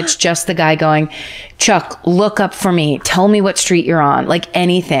 and it's just the guy going, "Chuck, look up for me. Tell me what street you're on, like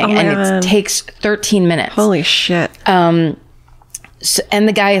anything," and it takes 13 minutes. Holy shit. So, and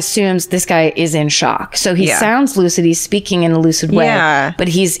the guy assumes this guy is in shock. So he sounds lucid. He's speaking in a lucid way, but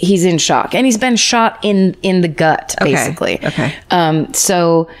he's in shock, and he's been shot in the gut, basically. Okay.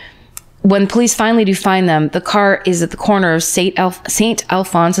 So when police finally do find them, the car is at the corner of St.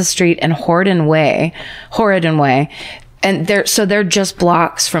 Alphonsus Street and Horridon Way. And they're just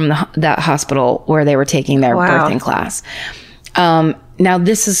blocks from that hospital where they were taking their birthing class. Now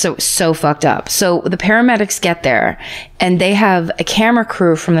this is so fucked up. So the paramedics get there, and they have a camera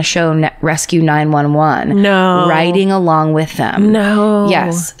crew from the show Rescue 911 riding along with them. No.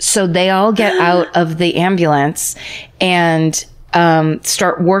 Yes. So they all get out of the ambulance and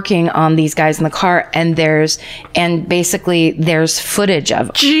start working on these guys in the car, and basically there's footage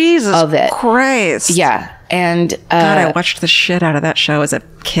of it. Christ. Yeah. And God, I watched the shit out of that show as a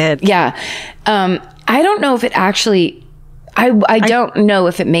kid. Yeah. I don't know if it actually I don't know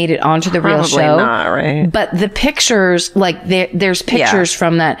if it made it onto the real show. Probably not, right? But the pictures, like there's pictures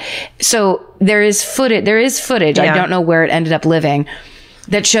from that. So there is footage. I don't know where it ended up living,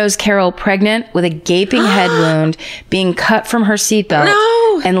 that shows Carol pregnant with a gaping head wound, being cut from her seatbelt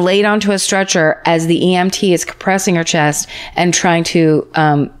and laid onto a stretcher as the EMT is compressing her chest and trying to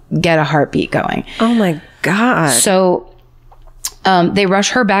get a heartbeat going. Oh my God. So They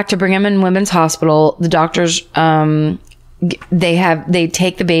rush her back to Brigham and Women's Hospital. The doctors, they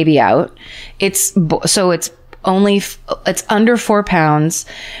take the baby out. It's under 4 pounds.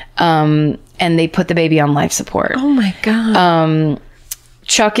 And they put the baby on life support. Oh my God.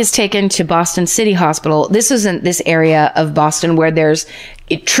 Chuck is taken to Boston City Hospital. This isn't this area of Boston where there's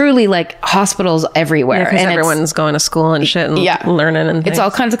truly like hospitals everywhere. Because everyone's going to school and shit and learning and things. It's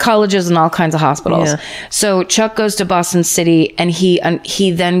all kinds of colleges and all kinds of hospitals. Yeah. So Chuck goes to Boston City and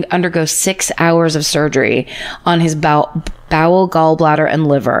he then undergoes 6 hours of surgery on his bowel, gallbladder, and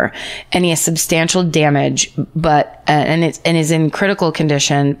liver, and he has substantial damage, and is in critical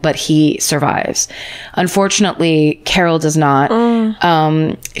condition, but he survives. Unfortunately, Carol does not.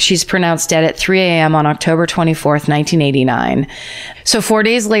 She's pronounced dead at 3 a.m. on October 24th, 1989. So 4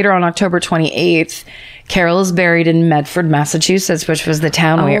 days later, on October 28th, Carol is buried in Medford, Massachusetts, which was the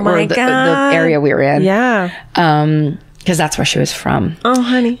town the area we were in. Yeah. Because that's where she was from. Oh,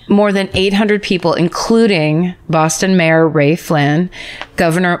 honey. More than 800 people, including Boston Mayor Ray Flynn,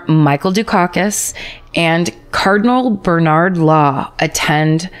 Governor Michael Dukakis, and Cardinal Bernard Law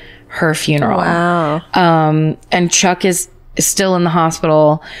attend her funeral. Wow. And Chuck is still in the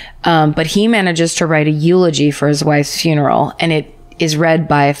hospital, but he manages to write a eulogy for his wife's funeral, and it is read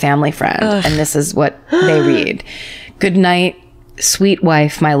by a family friend. Ugh. And this is what they read. Good night, sweet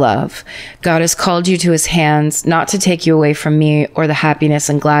wife, my love. God has called you to his hands, not to take you away from me or the happiness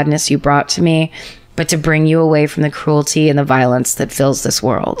and gladness you brought to me, but to bring you away from the cruelty and the violence that fills this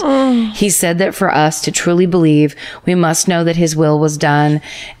world. He said that for us to truly believe, we must know that his will was done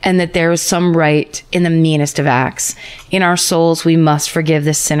and that there is some right in the meanest of acts. In our souls, we must forgive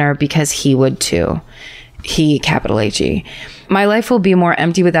this sinner because he would too. He, capital H-E. My life will be more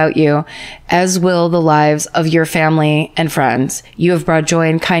empty without you, as will the lives of your family and friends. You have brought joy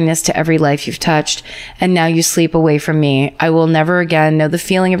and kindness to every life you've touched, and now you sleep away from me. I will never again know the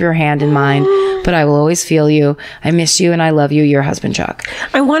feeling of your hand in mine, but I will always feel you. I miss you and I love you, your husband, Chuck.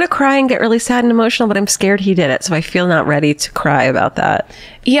 I want to cry and get really sad and emotional, but I'm scared he did it, so I feel not ready to cry about that.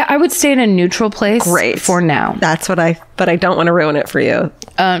 Yeah, I would stay in a neutral place for now. That's what but I don't want to ruin it for you.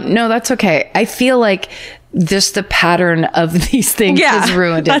 No, that's okay. I feel like just the pattern of these things has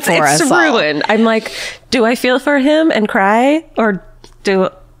ruined it for us. It's ruined. I'm like, do I feel for him and cry or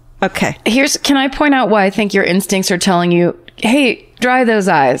okay. Can I point out why I think your instincts are telling you, hey, dry those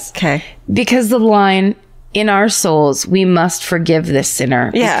eyes. Okay. Because the line, in our souls, we must forgive this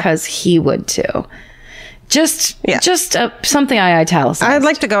sinner because he would too. Just something I italicized. I'd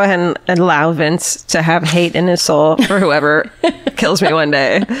like to go ahead and allow Vince to have hate in his soul for whoever kills me one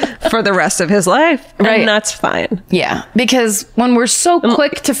day for the rest of his life. Right. And that's fine. Yeah. Because when we're so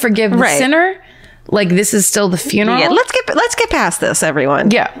quick to forgive the sinner, like this is still the funeral. Yeah, let's get past this,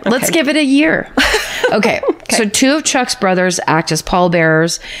 everyone. Yeah. Okay. Let's give it a year. Okay. So 2 of Chuck's brothers act as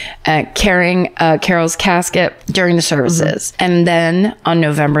pallbearers, carrying Carol's casket during the services. Mm-hmm. And then on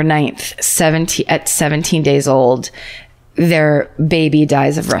November 9th, at 17 days old, their baby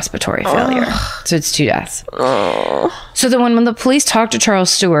dies of respiratory failure. So it's 2 deaths. So then when the police talk to Charles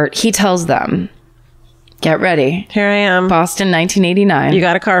Stewart, he tells them, get ready. Here I am. Boston, 1989. You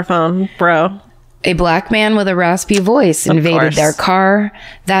got a car phone, bro. A black man with a raspy voice invaded their car.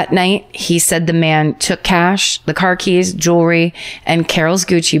 That night, he said the man took cash, the car keys, jewelry, and Carol's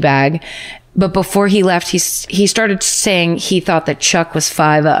Gucci bag. But before he left, he started saying he thought that Chuck was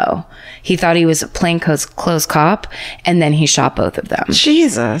 5-0. He thought he was a plainclothes cop, and then he shot both of them.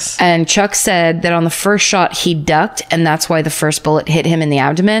 Jesus. And Chuck said that on the first shot, he ducked, and that's why the first bullet hit him in the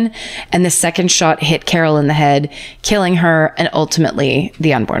abdomen, and the second shot hit Carol in the head, killing her and ultimately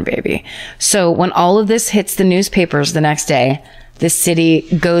the unborn baby. So when all of this hits the newspapers the next day, the city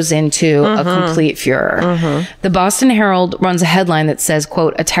goes into a complete furor. The Boston Herald runs a headline that says,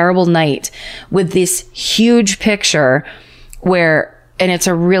 quote, a terrible night, with this huge picture and it's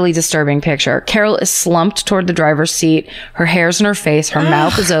a really disturbing picture. Carol is slumped toward the driver's seat. Her hair's in her face. Her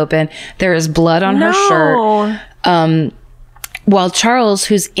mouth is open. There is blood on her shirt. While Charles,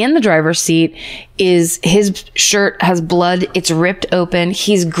 who's in the driver's seat, his shirt has blood. It's ripped open.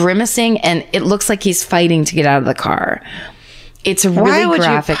 He's grimacing and it looks like he's fighting to get out of the car. It's really graphic. Why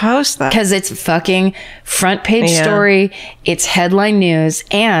would you post that? Because it's fucking front page story. It's headline news.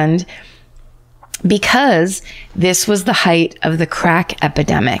 And because this was the height of the crack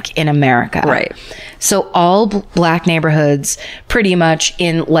epidemic in America. Right. So all black neighborhoods pretty much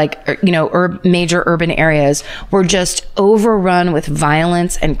in major urban areas were just overrun with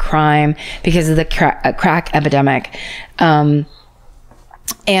violence and crime because of the crack epidemic.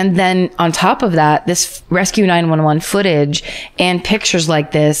 And then on top of that, this Rescue 911 footage and pictures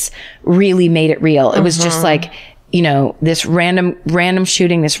like this really made it real. It was just like, this random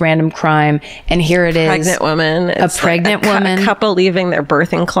shooting, this random crime. And here it is. Pregnant woman. It's pregnant woman. A couple leaving their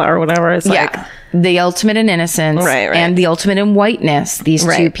birthing cloth or whatever. It's like the ultimate in innocence. Right. And the ultimate in whiteness, these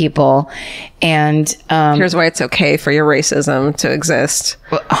two people. And here's why it's okay for your racism to exist.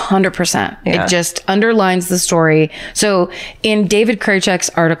 100%. Yeah. It just underlines the story. So in David Kraychuk's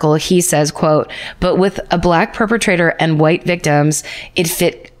article, he says, quote, "But with a black perpetrator and white victims, it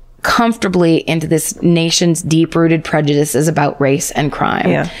fit comfortably into this nation's deep-rooted prejudices about race and crime."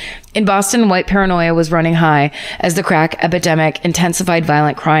 Yeah. In Boston, white paranoia was running high as the crack epidemic intensified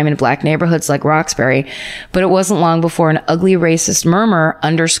violent crime in black neighborhoods like Roxbury, but it wasn't long before an ugly racist murmur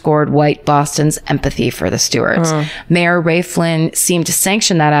underscored white Boston's empathy for the Stewarts. Mayor Ray Flynn seemed to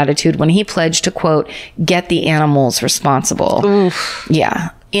sanction that attitude when he pledged to, quote, "get the animals responsible." Oof.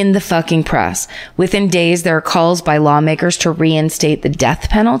 Yeah. In the fucking press. Within days, there are calls by lawmakers to reinstate the death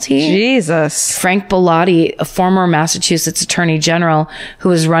penalty. Jesus. Frank Bellotti, a former Massachusetts attorney general who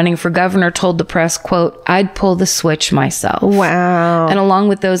was running for governor, told the press, quote, "I'd pull the switch myself." Wow. And along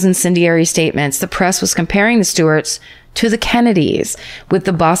with those incendiary statements, the press was comparing the Stewarts to the Kennedys, with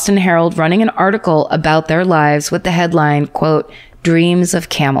the Boston Herald running an article about their lives with the headline, quote, "Dreams of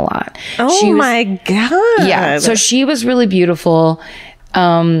Camelot." Oh my God. Yeah. So she was really beautiful.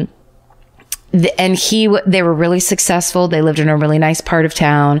 And they were really successful. They lived in a really nice part of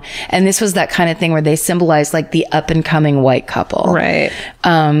town. And this was that kind of thing where they symbolized like the up and coming white couple. Right.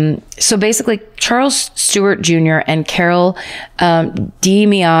 So basically Charles Stewart Jr. and Carol,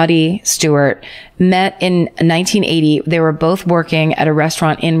 DiMiotti Stewart met in 1980. They were both working at a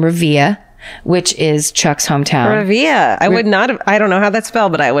restaurant in Revere, which is Chuck's hometown. Revere. I would not have, I don't know how that's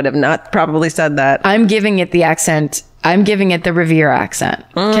spelled, but I would have not probably said that. I'm giving it the accent. I'm giving it the Revere accent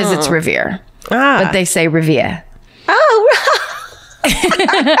because it's Revere. But they say Revere. Oh,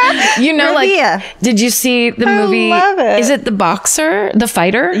 Revere. Like, did you see the movie? I love it. Is it The Boxer? The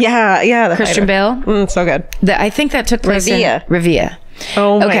Fighter? Yeah. The Christian fighter. Bale? So good. I think that took place Revere. in Revere.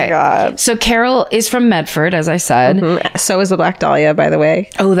 Oh my God. So Carol is from Medford, as I said. So is the Black Dahlia, by the way.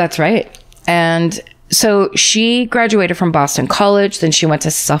 Oh, that's right. And so she graduated from Boston College. Then she went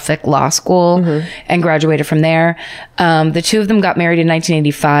to Suffolk Law School and graduated from there. The two of them got married in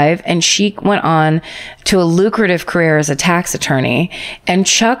 1985, and she went on to a lucrative career as a tax attorney. And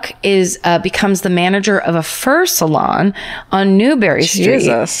Chuck becomes the manager of a fur salon on Newberry Street.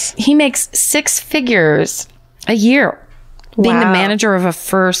 Jesus. He makes 6 figures a year being the manager of a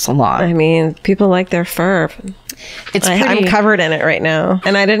fur salon. I mean, people like their fur. It's pretty. I'm covered in it right now,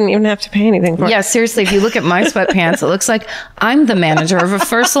 and I didn't even have to pay anything for it. Yeah, seriously, if you look at my sweatpants, it looks like I'm the manager of a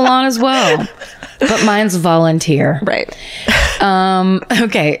fur salon as well. But mine's volunteer. Right.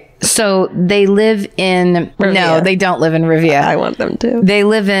 Okay, so they live in... Revere. No, they don't live in Revere. I want them to. They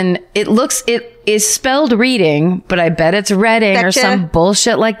live in... It is spelled Reading, but I bet it's Reading or some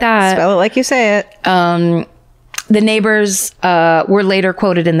bullshit like that. Spell it like you say it. The neighbors were later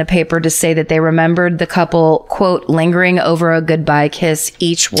quoted in the paper to say that they remembered the couple, quote, lingering over a goodbye kiss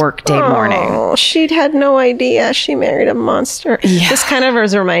each workday morning. Oh, she'd had no idea she married a monster. Yeah. This kind of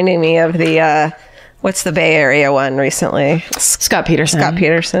is reminding me of the, what's the Bay Area one recently? Scott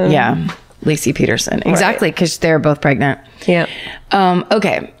Peterson. Yeah. Lacey Peterson. Exactly, because they're both pregnant. Yeah.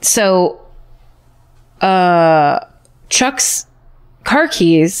 Okay, so Chuck's car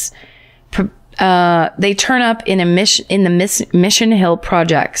keys... they turn up in the Mission Hill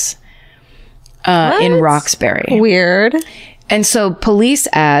projects in Roxbury. Weird. And so police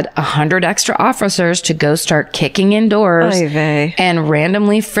add 100 extra officers to go start kicking in doors and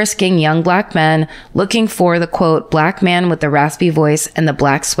randomly frisking young black men looking for the, quote, black man with the raspy voice and the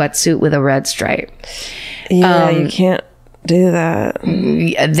black sweatsuit with a red stripe. Yeah, you can't do that.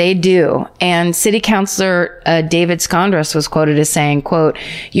 They do. And city councilor David Skondras was quoted as saying, quote,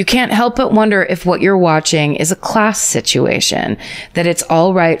 "You can't help but wonder if what you're watching is a class situation, that it's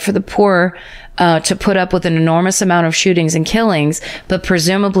all right for the poor to put up with an enormous amount of shootings and killings, but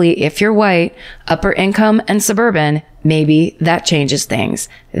presumably if you're white, upper income and suburban, maybe that changes things.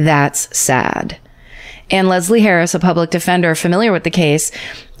 That's sad." And Leslie Harris, a public defender familiar with the case,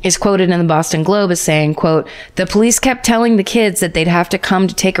 is quoted in the Boston Globe as saying, quote, "The police kept telling the kids that they'd have to come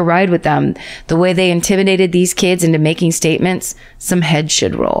to take a ride with them. The way they intimidated these kids into making statements, some heads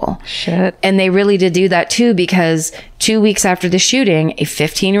should roll." Shit. And they really did do that too, because 2 weeks after the shooting, a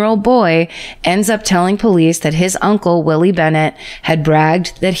 15-year-old boy ends up telling police that his uncle, Willie Bennett, had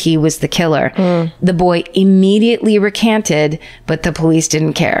bragged that he was the killer. The boy immediately recanted, but the police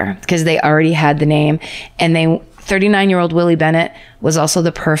didn't care because they already had the name. And 39-year-old Willie Bennett was also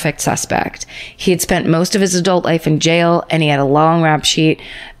the perfect suspect. He had spent most of his adult life in jail, and he had a long rap sheet.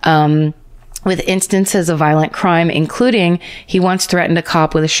 with instances of violent crime, including he once threatened a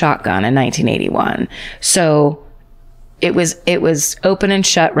cop with a shotgun in 1981. So it was open and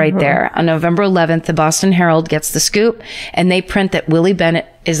shut right there. On November 11th, the Boston Herald gets the scoop, and they print that Willie Bennett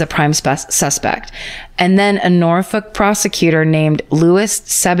is the prime suspect. And then a Norfolk prosecutor named Louis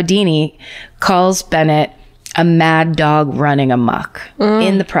Sabadini calls Bennett a mad dog running amok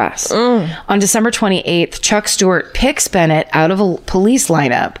in the press. On December 28th, Chuck Stewart picks Bennett out of a police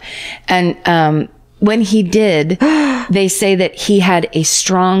lineup. And when he did, they say that he had a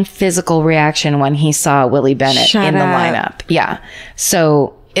strong physical reaction when he saw Willie Bennett in the lineup. Yeah.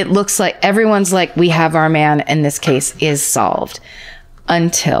 So it looks like everyone's like, we have our man and this case is solved.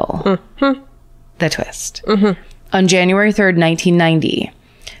 Until the twist. On January 3rd, 1990,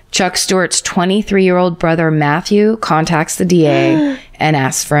 Chuck Stewart's 23-year-old brother Matthew contacts the DA and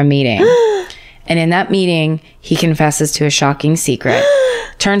asks for a meeting. And in that meeting, he confesses to a shocking secret.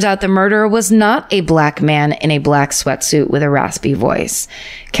 Turns out the murderer was not a black man in a black sweatsuit with a raspy voice.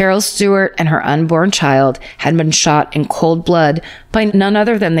 Carol Stewart and her unborn child had been shot in cold blood by none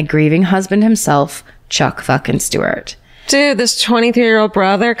other than the grieving husband himself, Chuck fucking Stewart. Dude, this 23-year-old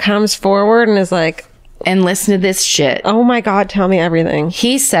brother comes forward and is like... And listen to this shit. Oh my God, tell me everything.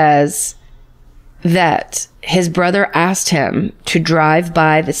 He says that his brother asked him to drive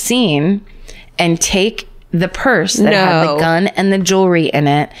by the scene and take the purse that had the gun and the jewelry in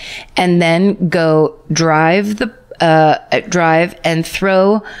it, and then go drive and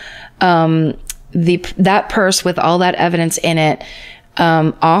throw that purse with all that evidence in it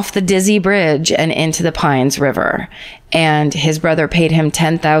off the Dizzy Bridge and into the Pines River. And his brother paid him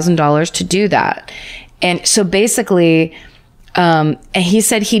 $10,000 to do that. And so basically, and he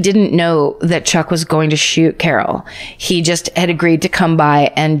said he didn't know that Chuck was going to shoot Carol. He just had agreed to come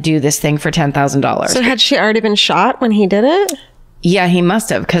by and do this thing for $10,000. So had she already been shot when he did it? Yeah, he must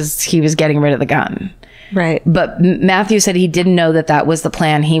have, because he was getting rid of the gun. Right. But Matthew said he didn't know that that was the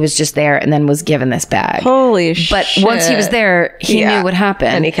plan. He was just there and then was given this bag. Holy shit. But once he was there, he knew what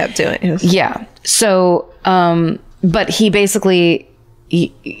happened. And he kept doing it. Yeah. So, but he basically,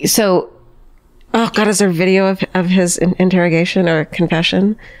 oh God, is there video of his interrogation or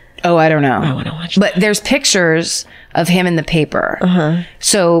confession? Oh, I don't know. I want to watch But there's pictures of him in the paper.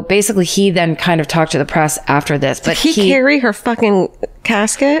 So basically he then kind of talked to the press after this. But Did he carry her fucking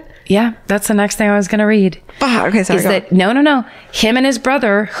casket? Yeah, that's the next thing I was going to read. Okay, sorry. Is that, no. Him and his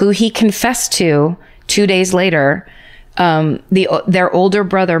brother, who he confessed to 2 days later, their older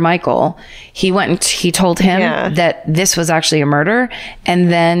brother, Michael, he went and he told him that this was actually a murder.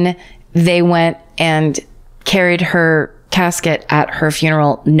 And then they went and carried her casket at her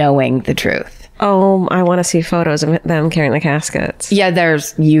funeral, knowing the truth. Oh, I want to see photos of them carrying the caskets. Yeah,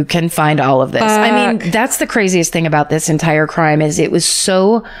 you can find all of this. I mean, that's the craziest thing about this entire crime is it was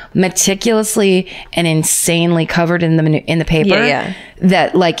so meticulously and insanely covered in the paper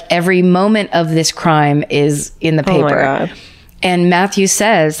that like every moment of this crime is in the paper. Oh my God. And Matthew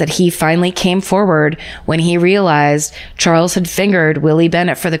says that he finally came forward when he realized Charles had fingered Willie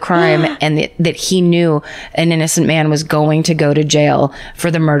Bennett for the crime and that he knew an innocent man was going to go to jail for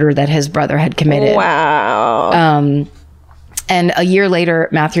the murder that his brother had committed. Wow. And a year later,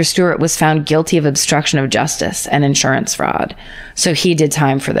 Matthew Stewart was found guilty of obstruction of justice and insurance fraud. So he did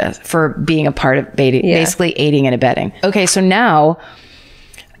time for this, for being a part of basically aiding and abetting. Okay, so now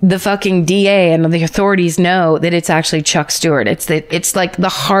the fucking DA and the authorities know that it's actually Chuck Stewart. It's like the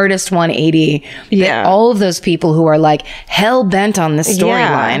hardest 180 that all of those people who are like hell bent on this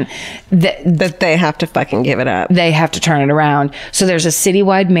storyline that they have to fucking give it up. They have to turn it around. So there's a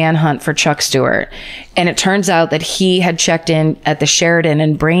citywide manhunt for Chuck Stewart. And it turns out that he had checked in at the Sheridan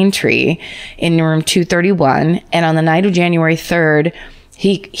in Braintree in room 231. And on the night of January 3rd,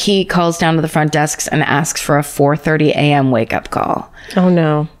 he calls down to the front desks and asks for a 4:30 a.m. wake-up call. Oh,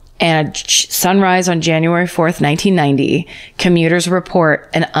 no. And at sunrise on January 4th, 1990, commuters report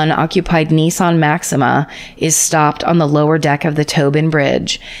an unoccupied Nissan Maxima is stopped on the lower deck of the Tobin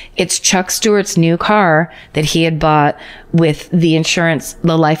Bridge. It's Chuck Stewart's new car that he had bought with the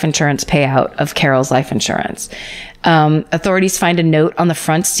life insurance payout of Carol's life insurance. Authorities find a note on the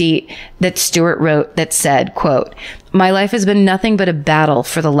front seat that Stewart wrote that said, quote, "My life has been nothing but a battle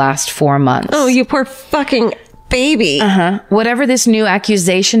for the last 4 months." Oh, you poor fucking baby. Whatever this new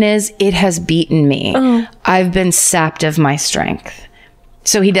accusation is, it has beaten me. I've been sapped of my strength.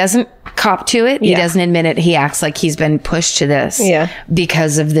 So he doesn't cop to it. He doesn't admit it. He acts like he's been pushed to this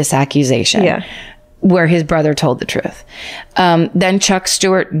because of this accusation. Where his brother told the truth. Then Chuck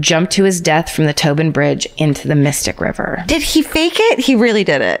Stewart jumped to his death from the Tobin Bridge into the Mystic River. Did he fake it? He really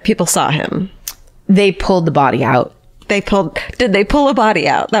did it. People saw him. They pulled the body out. Did they pull a body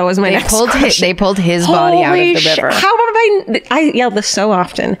out? That was my next question. They pulled his body out. That was my next question. They pulled his body out of the river. How have I yelled this so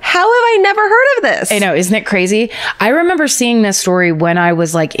often. How have I never heard of this? I know, isn't it crazy? I remember seeing this story when I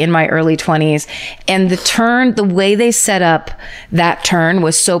was like in my early 20s, and the way they set up that turn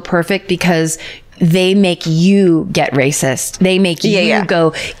was so perfect because they make you get racist. They make you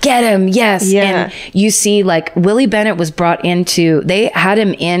go, get him, yes. Yeah. And you see, like, Willie Bennett was brought into, they had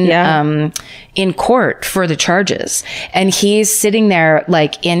him in court for the charges. And he's sitting there,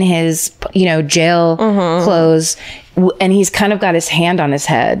 like, in his, jail clothes. And he's kind of got his hand on his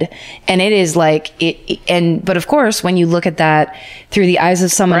head. And it is like, but of course, when you look at that through the eyes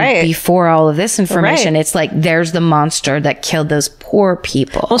of someone before all of this information, it's like, there's the monster that killed those poor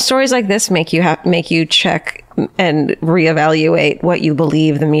people. Well, stories like this make you check and reevaluate what you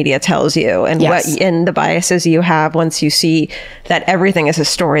believe the media tells you, and and the biases you have once you see that everything is a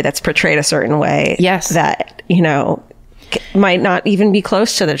story that's portrayed a certain way. Yes. That, might not even be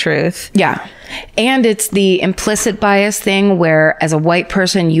close to the truth. Yeah. And it's the implicit bias thing where, as a white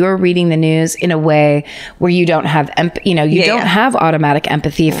person, you're reading the news in a way where you don't have, don't have automatic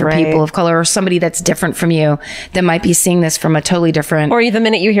empathy for people of color or somebody that's different from you that might be seeing this from a totally different. Or the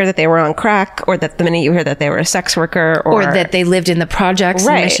minute you hear that they were on crack, or that the minute you hear that they were a sex worker, or that they lived in the projects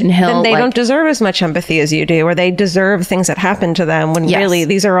in Mission Hill. Then they don't deserve as much empathy as you do, or they deserve things that happen to them when really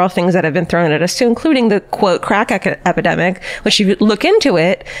these are all things that have been thrown at us too, including the quote crack epidemic, which if you look into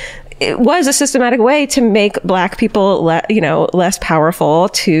it was a systematic way to make Black people, less powerful,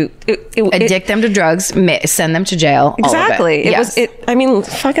 to addict them to drugs, send them to jail. Exactly. I mean,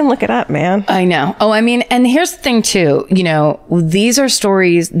 fucking look it up, man. I know. Oh, I mean, and here's the thing too, these are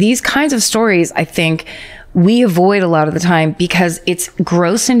stories, these kinds of stories, I think we avoid a lot of the time because it's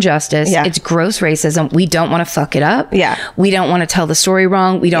gross injustice. Yeah. It's gross racism. We don't want to fuck it up. Yeah. We don't want to tell the story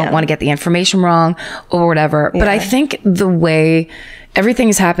wrong. We don't want to get the information wrong or whatever. Yeah. But I think the way everything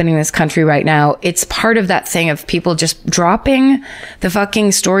is happening in this country right now, it's part of that thing of people just dropping the fucking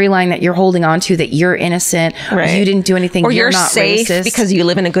storyline that you're holding on to, that you're innocent, or you didn't do anything, or you're not safe racist because you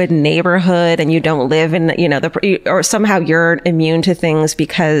live in a good neighborhood and you don't live in, or somehow you're immune to things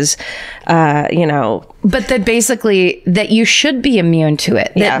because, But that basically that you should be immune to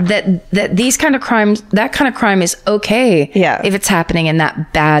it. That these kind of crimes, that kind of crime is okay. Yeah. If it's happening in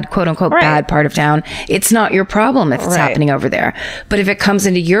that bad, quote unquote, bad part of town, it's not your problem if it's happening over there. But if it comes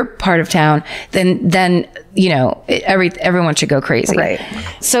into your part of town, then everyone should go crazy. Right.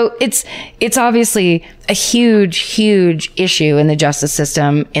 So it's obviously a huge issue in the justice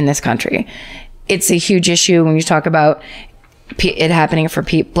system in this country. It's a huge issue when you talk about it happening for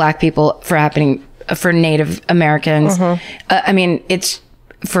Black people, for Native Americans. I mean, it's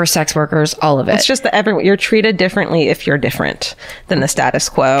for sex workers, all of it. It's just that you're treated differently if you're different than the status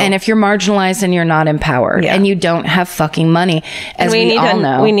quo. And if you're marginalized and you're not empowered and you don't have fucking money, as we all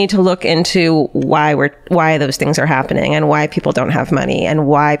know. We need to look into why those things are happening, and why people don't have money, and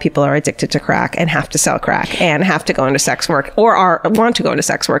why people are addicted to crack and have to sell crack and have to go into sex work, or want to go into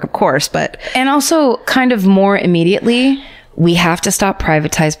sex work, of course, but. And also kind of more immediately, we have to stop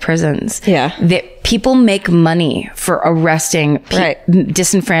privatized prisons. Yeah. That people make money for arresting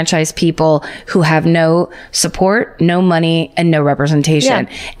disenfranchised people who have no support, no money, and no representation.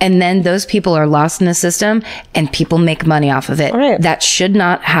 Yeah. And then those people are lost in the system and people make money off of it. Right. That should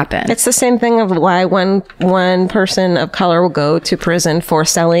not happen. It's the same thing of why one person of color will go to prison for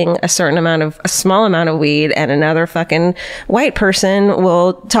selling a small amount of weed, and another fucking white person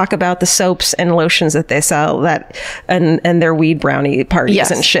will talk about the soaps and lotions that they sell and their weed brownie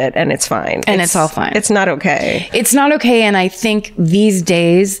parties and shit, and it's fine. And it's all fine. It's not okay. It's not okay. And I think these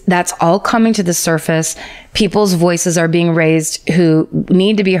days that's all coming to the surface. People's voices are being raised who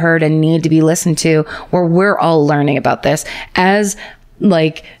need to be heard and need to be listened to, where we're all learning about this as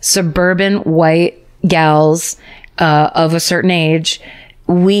like suburban white gals of a certain age.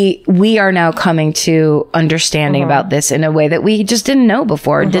 We are now coming to understanding about this in a way that we just didn't know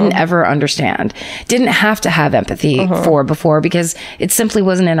before, didn't ever understand, didn't have to have empathy for before, because it simply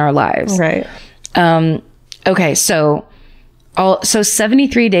wasn't in our lives. Right. Okay. So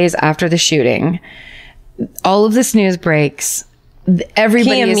 73 days after the shooting, all of this news breaks.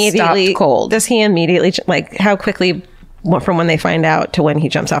 Everybody is stopped cold. Does he immediately, like, how quickly from when they find out to when he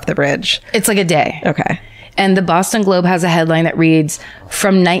jumps off the bridge? It's like a day. Okay. And the Boston Globe has a headline that reads,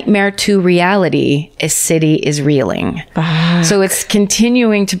 "From nightmare to reality, a city is reeling." So it's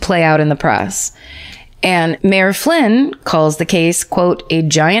continuing to play out in the press. And Mayor Flynn calls the case, quote, "a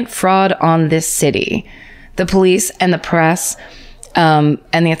giant fraud on this city." The police and the press And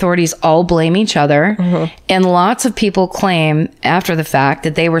the authorities all blame each other. And lots of people claim after the fact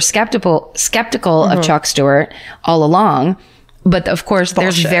that they were skeptical of Chuck Stewart all along. But of course,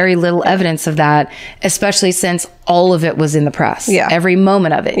 there's very little evidence of that, especially since all of it was in the press. Yeah. Every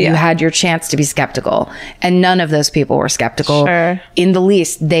moment of it, you had your chance to be skeptical. And none of those people were skeptical in the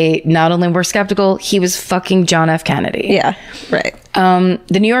least. They not only were skeptical, he was fucking John F. Kennedy. Yeah, right.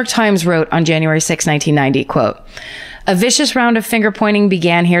 The New York Times wrote on January 6, 1990, quote, "A vicious round of finger pointing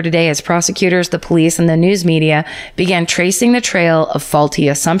began here today as prosecutors, the police, and the news media began tracing the trail of faulty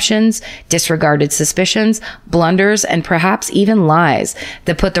assumptions, disregarded suspicions, blunders, and perhaps even lies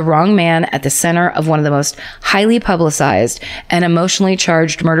that put the wrong man at the center of one of the most highly publicized and emotionally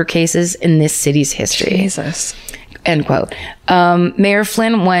charged murder cases in this city's history." Jesus. End quote. Mayor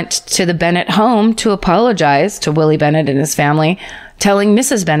Flynn went to the Bennett home to apologize to Willie Bennett and his family, telling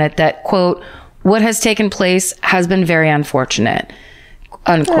Mrs. Bennett that, quote, "What has taken place has been very unfortunate,"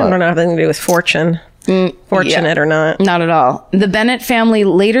 unquote. I don't know anything to do with fortune. Fortunate or not. Not at all. The Bennett family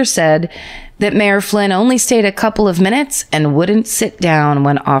later said that Mayor Flynn only stayed a couple of minutes and wouldn't sit down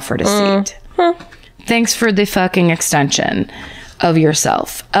when offered a seat. Thanks for the fucking extension of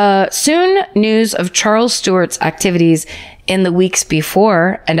yourself. Soon, news of Charles Stewart's activities in the weeks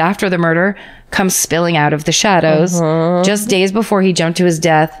before and after the murder comes spilling out of the shadows. Just days before he jumped to his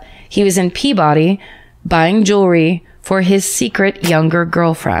death, he was in Peabody buying jewelry for his secret younger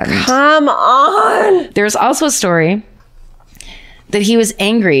girlfriend. Come on. There's also a story that he was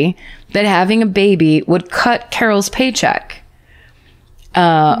angry that having a baby would cut Carol's paycheck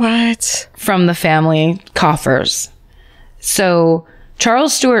What? from the family coffers. So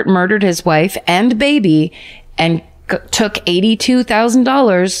Charles Stewart murdered his wife and baby and took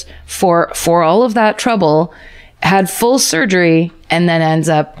 $82,000 for all of that trouble, had full surgery, and then ends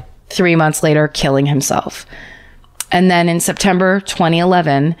up 3 months later killing himself. And then in September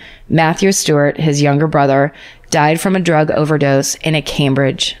 2011, Matthew Stewart, his younger brother, died from a drug overdose in a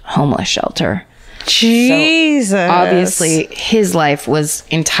Cambridge homeless shelter. Jesus. So obviously, his life was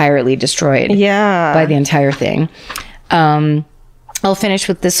entirely destroyed by the entire thing. I'll finish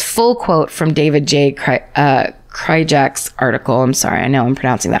with this full quote from David J. Kryjak's article. I'm sorry, I know I'm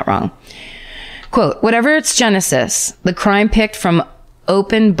pronouncing that wrong. Quote, "Whatever its genesis, the crime picked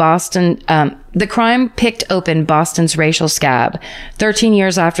open Boston's racial scab 13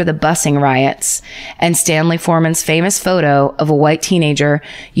 years after the busing riots and Stanley Foreman's famous photo of a white teenager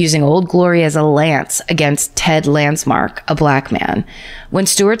using Old Glory as a lance against Ted Lansmark, a black man. When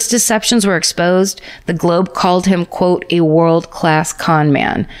Stewart's deceptions were exposed, the Globe called him, quote, a world-class con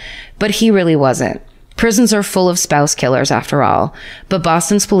man. But he really wasn't. Prisons are full of spouse killers, after all. But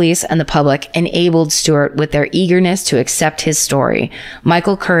Boston's police and the public enabled Stewart with their eagerness to accept his story.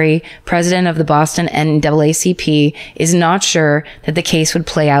 Michael Curry, president of the Boston NAACP, is not sure that the case would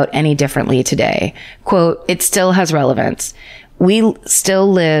play out any differently today. Quote, it still has relevance. We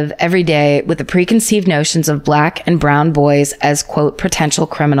still live every day with the preconceived notions of black and brown boys as, quote, potential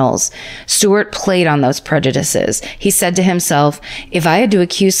criminals. Stewart played on those prejudices. He said to himself, if I had to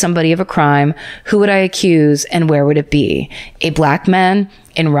accuse somebody of a crime, who would I accuse and where would it be? A black man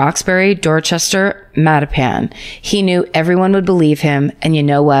in Roxbury, Dorchester, Mattapan. He knew everyone would believe him, and you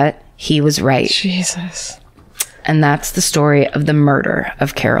know what? He was right. Jesus. And that's the story of the murder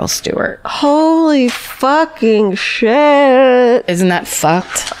of Carol Stewart. Holy fucking shit. Isn't that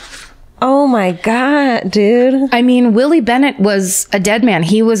fucked? Oh my God, dude. I mean, Willie Bennett was a dead man.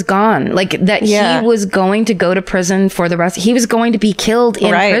 He was gone. Like that he was going to go to prison for the rest. He was going to be killed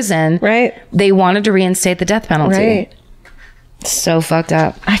in prison. Right. They wanted to reinstate the death penalty. Right. So fucked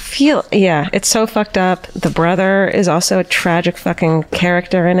up. I feel, it's so fucked up. The brother is also a tragic fucking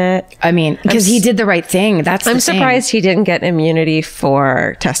character in it. I mean, because he did the right thing. I'm surprised he didn't get immunity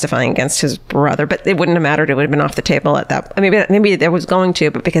for testifying against his brother, but it wouldn't have mattered. It would have been off the table at that. Maybe there was going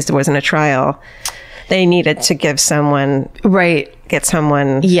to, but because there wasn't a trial, they needed to give someone get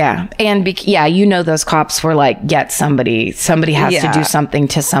someone. Yeah, and you know, those cops were like, get somebody. Somebody has to do something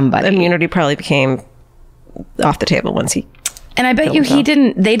to somebody. Immunity probably became off the table once he. And I bet you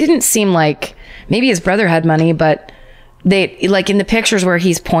they didn't seem like, maybe his brother had money, but they, like in the pictures where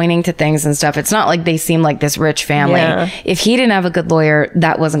he's pointing to things and stuff, it's not like they seem like this rich family. Yeah. If he didn't have a good lawyer,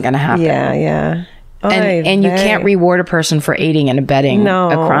 that wasn't going to happen. Yeah. And you can't reward a person for aiding and abetting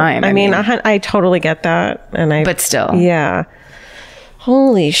a crime. I mean, I totally get that. But still. Yeah.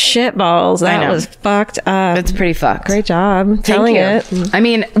 Holy shit balls. That was fucked up. It's pretty fucked. Great job telling it. I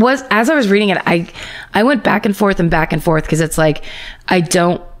mean, as I was reading it, I went back and forth because it's like, I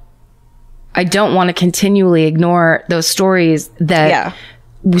don't want to continually ignore those stories that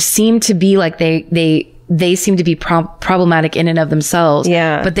seem to be like they they seem to be problematic in and of themselves.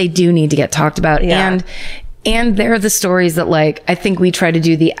 Yeah. But they do need to get talked about. Yeah. And they're the stories that, like, I think we try to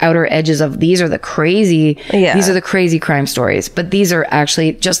do the outer edges of. These are the crazy crime stories, but these are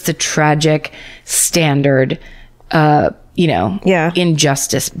actually just the tragic, standard,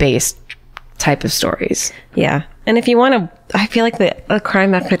 injustice based type of stories. Yeah. And if you want to, I feel like the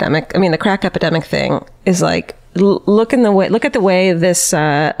crime epidemic, the crack epidemic thing is like, look at the way this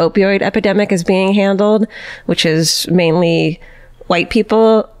opioid epidemic is being handled, which is mainly white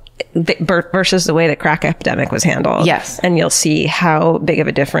people, versus the way the crack epidemic was handled. Yes. And you'll see how big of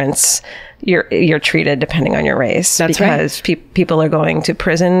a difference you're treated depending on your race. That's because people are going to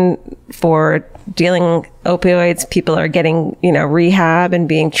prison for dealing opioids. People are getting, rehab and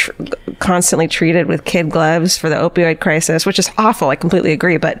being constantly treated with kid gloves for the opioid crisis, which is awful. I completely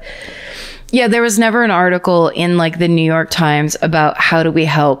agree. But yeah, there was never an article in like the New York Times about how do we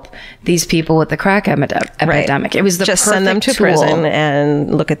help these people with the crack epidemic. Right. It was the just perfect send them to tool. prison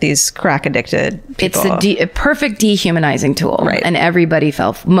and look at these crack addicted people. It's a perfect dehumanizing tool. Right. And everybody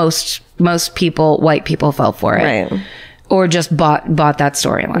most people, white people fell for it. Right. Or just bought that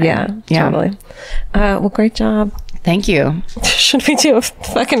storyline. Yeah, totally. Well, great job. Thank you. Should we do a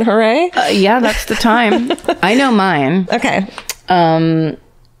fucking hooray? Yeah, that's the time. I know mine. Okay.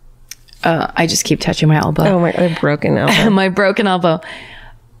 I just keep touching my elbow. Oh, my broken elbow. My broken elbow.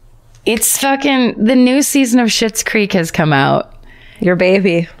 It's fucking, the new season of Schitt's Creek has come out. Your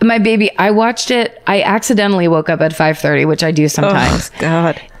baby. My baby. I watched it. I accidentally woke up at 5:30, which I do sometimes. Oh,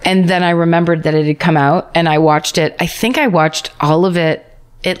 God. And then I remembered that it had come out and I watched it. I think I watched all of it,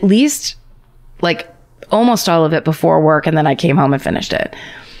 at least like almost all of it before work. And then I came home and finished it.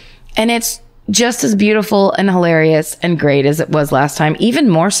 And it's just as beautiful and hilarious and great as it was last time, even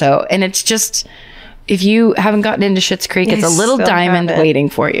more so. And it's just, if you haven't gotten into Schitt's Creek, it's a little diamond waiting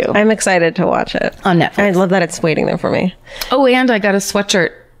for you. I'm excited to watch it on Netflix. I love that it's waiting there for me. Oh, and I got a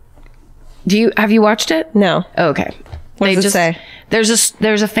sweatshirt. Have you watched it? No. Oh, okay. What does it say?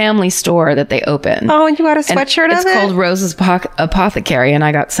 There's a family store that they open. Oh, and you got a sweatshirt of it? It's called Rose's Apothecary, and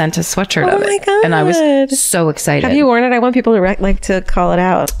I got sent a sweatshirt of it. Oh my God. And I was so excited. Have you worn it? I want people to call it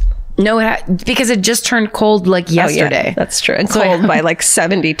out. No, because it just turned cold like yesterday. Oh, yeah, that's true. And cold by like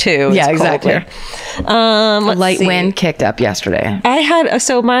 72. Yeah, exactly. Light see. wind kicked up yesterday. I had,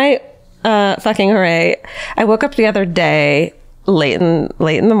 my fucking hooray. I woke up the other day late in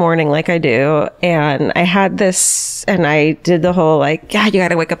the morning like I do, and I had this, and I did the whole you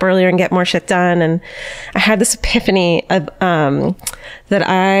gotta wake up earlier and get more shit done, and I had this epiphany of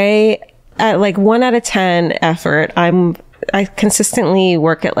that at like 1 out of 10 effort, I consistently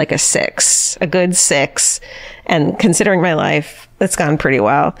work at like a good 6, and considering my life, that's gone pretty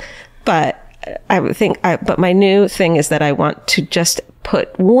well. But but my new thing is that I want to just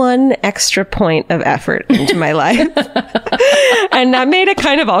put 1 extra point of effort into my life. And that made it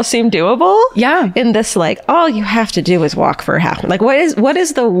kind of all seem doable. Yeah. In this, all you have to do is walk for a half. What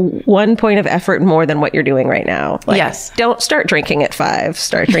is the 1 point of effort more than what you're doing right now? Yes. Don't start drinking at 5,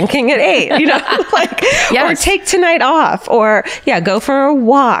 start drinking at 8, Yes. Or take tonight off, or go for a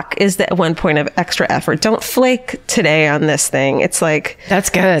walk is the 1 point of extra effort. Don't flake today on this thing. It's that's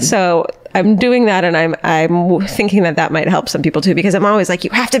good. So I'm doing that, and I'm thinking that might help some people too, because I'm always like, you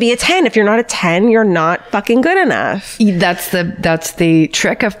have to be a 10. If you're not a 10, you're not fucking good enough. That's the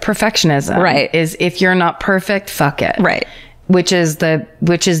trick of perfectionism. Right. Is if you're not perfect, fuck it. Right. Which is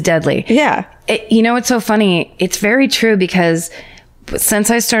deadly. Yeah. It's so funny. It's very true, because since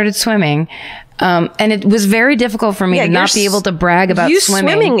I started swimming, and it was very difficult for me to not be able to brag about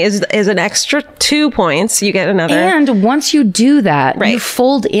swimming. Swimming is an extra 2 points. You get another. And once you do that, right, you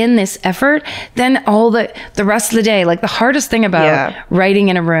fold in this effort, then all the rest of the day, the hardest thing about writing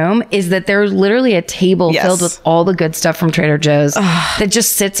in a room is that there's literally a table filled with all the good stuff from Trader Joe's that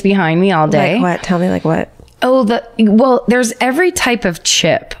just sits behind me all day. Like what? Tell me what? Oh, there's every type of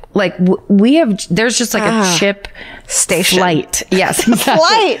chip. There's just a chip station. Flight. Yes,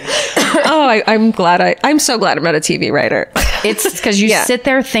 exactly. Flight. Oh, I'm so glad I'm not a TV writer. It's because you sit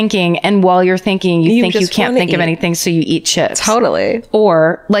there thinking, and while you're thinking, you think you can't think of anything, so you eat chips. Totally.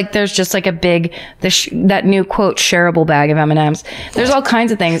 Or there's just a big, that new quote, shareable bag of M&Ms. There's all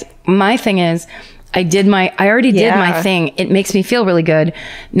kinds of things. My thing is, I already did my thing. It makes me feel really good.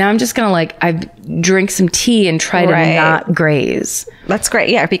 Now I'm just going to I drink some tea and try to not graze. That's great.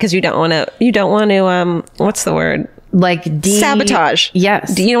 Yeah. Because you don't want to, what's the word? Sabotage.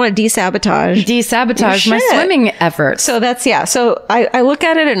 Yes. Do you know what desabotage? Desabotage my swimming efforts. So that's, So I look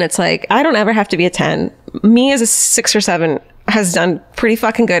at it, and it's I don't ever have to be a 10. Me as a 6 or 7 has done pretty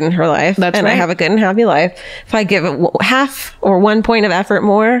fucking good in her life. That's right. I have a good and happy life. If I give it half or 1 point of effort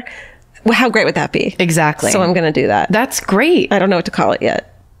more, Well, how great would that be? Exactly. So I'm going to do that. That's great. I don't know what to call it yet.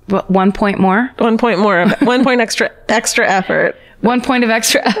 1 point more? 1 point more. 1 point extra effort. 1 point of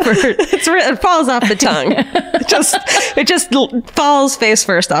extra effort. It falls off the tongue. It just falls face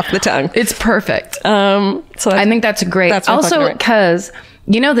first off the tongue. It's perfect. So I think that's great. That's also, because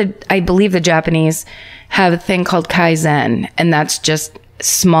I believe the Japanese have a thing called Kaizen, and that's just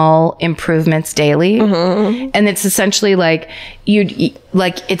small improvements daily. And it's essentially like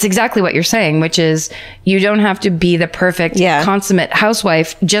it's exactly what you're saying, which is you don't have to be the perfect consummate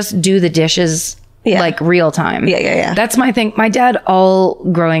housewife. Just do the dishes like real time. Yeah. That's my thing. My dad,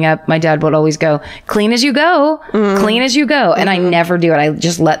 growing up, my dad would always go, clean as you go, clean as you go. And I never do it. I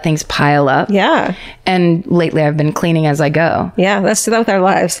just let things pile up. Yeah. And lately I've been cleaning as I go. Yeah. Let's do that with our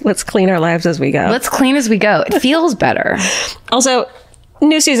lives. Let's clean our lives as we go. Let's clean as we go. It feels better. Also,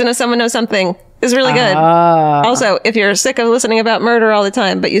 new season of Someone Knows Something is really good. Also, if you're sick of listening about murder all the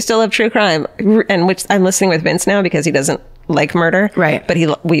time, but you still have true crime, and which I'm listening with Vince now because he doesn't like murder. Right. But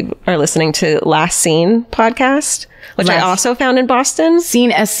we are listening to Last Scene podcast, which I also found in Boston.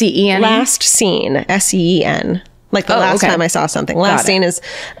 Scene, SCEN? Last Scene, SEEN. Like the last time I saw something. Last Scene is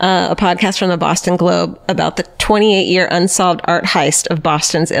a podcast from the Boston Globe about the 28-year unsolved art heist of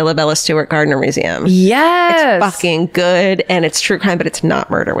Boston's Isabella Stewart Gardner Museum. Yes. It's fucking good, and it's true crime, but it's not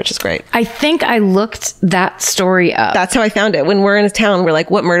murder, which is great. I think I looked that story up. That's how I found it. When we're in a town, we're like,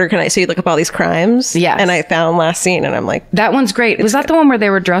 what murder can I... So you look up all these crimes. Yes. And I found Last Scene, and I'm like... That one's great. Was that the one where they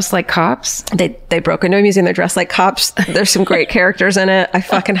were dressed like cops? They broke into a museum. They're dressed like cops. There's some great characters in it. I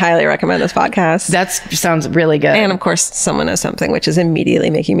fucking highly recommend this podcast. That sounds really good. And of course, Someone Knows Something, which is immediately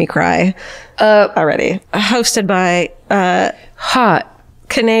making me cry already. Hosted by hot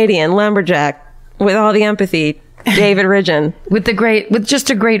Canadian lumberjack with all the empathy, David Ridgen. with just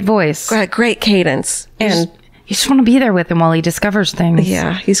a great voice. Great cadence. And you just want to be there with him while he discovers things.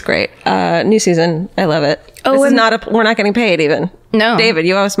 yeah, he's great. New season. I love it. Oh, this is we're not getting paid even. No. David,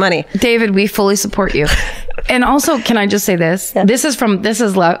 you owe us money. David, we fully support you. And also, can I just say this? Yeah. This is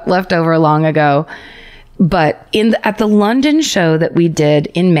left over long ago. But at the London show that we did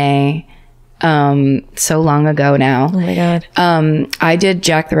in May, so long ago now. Oh my God. I did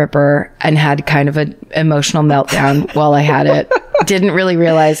Jack the Ripper and had kind of an emotional meltdown while I had it. Didn't really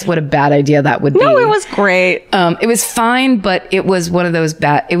realize what a bad idea that would be. No, it was great. It was fine, but it was one of those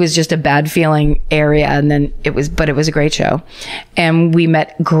it was just a bad feeling area. And then it was a great show. And we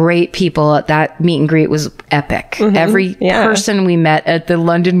met great people at that meet and greet. Was epic. Every person we met at the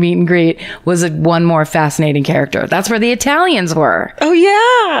London meet and greet was one more fascinating character. That's where the Italians were. Oh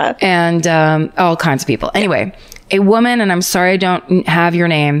yeah. And, all kinds of people. Anyway, a woman, and I'm sorry I don't have your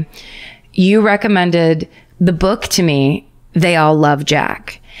name. You recommended the book to me, They All Love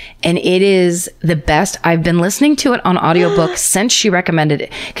Jack. And it is the best. I've been listening to it on audiobook since she recommended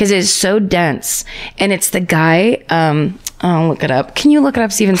it because it is so dense. And it's the guy, I'll look it up. Can you look it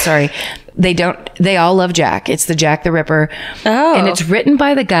up, Stephen? Sorry. They All Love Jack. It's the Jack the Ripper. Oh. And it's written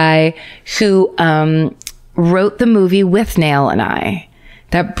by the guy who wrote the movie With Nail and I.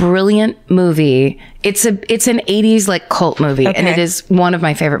 That brilliant movie. It's an 80s like cult movie, and it is one of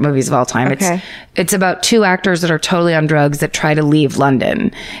my favorite movies of all time. It's about two actors that are totally on drugs that try to leave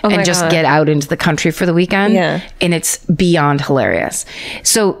London and just get out into the country for the weekend. Yeah. And it's beyond hilarious.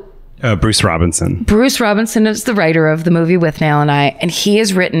 So Bruce Robinson. Bruce Robinson is the writer of the movie With Nail and I, and he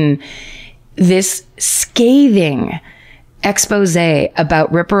has written this scathing expose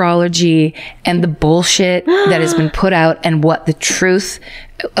about Ripperology and the bullshit that has been put out and what the truth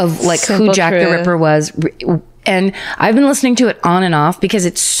of like Simple who Jack the Ripper was. And I've been listening to it on and off because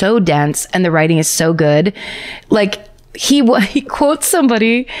it's so dense and the writing is so good. Like he quotes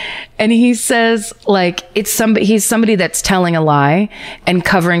somebody and he says like he's somebody that's telling a lie and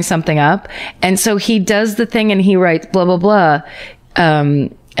covering something up. And so he does the thing and he writes blah, blah, blah.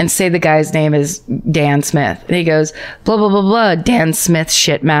 And say the guy's name is Dan Smith. And he goes, blah, blah, blah, blah, Dan Smith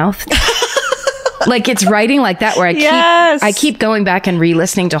shitmouth. Like it's writing like that where I keep going back and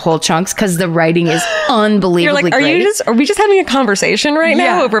re-listening to whole chunks because the writing is unbelievably You're like, great. Are we just having a conversation right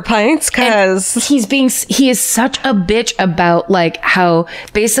now over pints? Because he is such a bitch about like how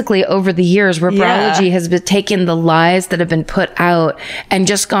basically over the years Ripperology has been taking the lies that have been put out and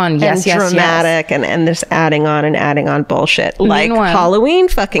just gone dramatic and this adding on bullshit like Halloween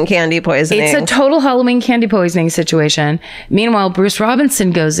fucking candy poisoning. It's a total Halloween candy poisoning situation. Meanwhile, Bruce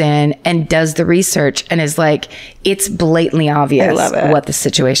Robinson goes in and does the research and is like, it's blatantly obvious what the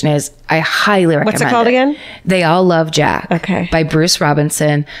situation is. I highly recommend it. What's it called again? They All Love Jack. Okay. By Bruce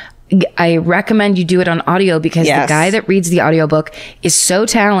Robinson. I recommend you do it on audio because the guy that reads the audiobook is so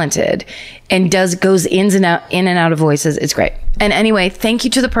talented and goes in and out of voices. It's great. And anyway, thank you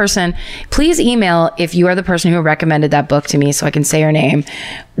to the person. Please email if you are the person who recommended that book to me so I can say your name,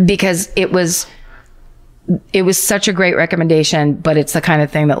 because it was such a great recommendation, but it's the kind of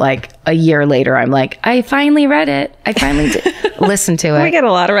thing that like a year later, I'm like, I finally read it. I finally did listen to it. We get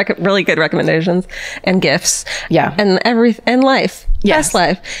a lot of really good recommendations and gifts. Yeah. And life. Yes. Best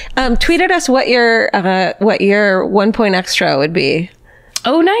life. Tweet at us what your 1 point extra would be.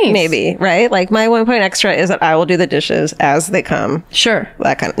 Oh, nice. Maybe, right? Like my 1 point extra is that I will do the dishes as they come. Sure.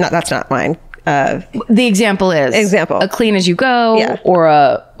 That kind of, no, that's not mine. The example is a clean as you go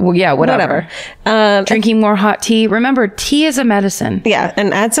or whatever. Drinking more hot tea. Remember, tea is a medicine. Yeah.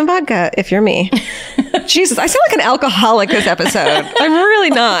 And add some vodka if you're me. Jesus, I sound like an alcoholic this episode. I'm really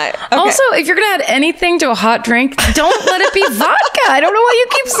not. Okay. Also, if you're going to add anything to a hot drink, don't let it be vodka. I don't know why you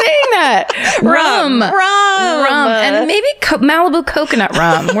keep saying that. Rum. And maybe Malibu coconut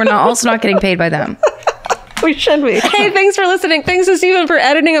rum. We're also not getting paid by them. We should be. Hey, thanks for listening. Thanks to Steven for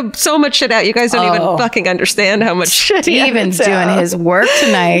editing so much shit out. You guys don't even fucking understand how much shit Steven's doing his work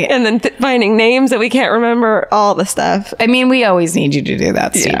tonight. And then finding names that we can't remember, all the stuff. I mean, we always need you to do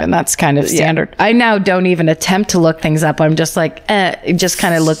that, Steven. That's kind of standard. I now don't even attempt to look things up. I'm just like, just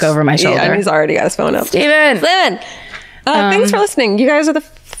kind of look over my shoulder. Yeah, and he's already got his phone up. Steven! Thanks for listening. You guys are the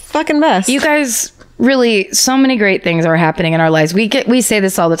fucking best. You guys... Really, so many great things are happening in our lives. We say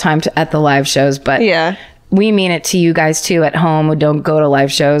this all the time at the live shows, but we mean it to you guys too at home who don't go to live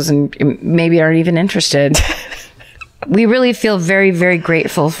shows and maybe aren't even interested. We really feel very, very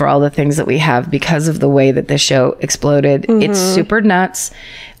grateful for all the things that we have because of the way that this show exploded. It's super nuts.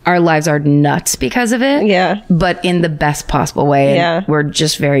 Our lives are nuts because of it. Yeah. But in the best possible way. And we're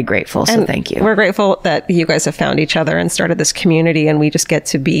just very grateful. So thank you. We're grateful that you guys have found each other and started this community, and we just get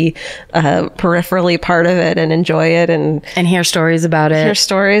to be peripherally part of it and enjoy it and hear stories about it. Hear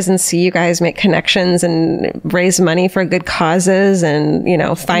stories and see you guys make connections and raise money for good causes and,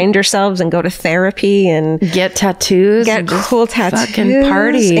 find yourselves and go to therapy and get tattoos. Get cool tattoos. Fucking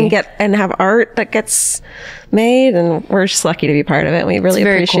party. And have art that gets made, and we're just lucky to be part of it. We really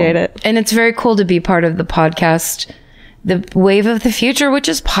appreciate it. And it's very cool to be part of the podcast, the wave of the future, which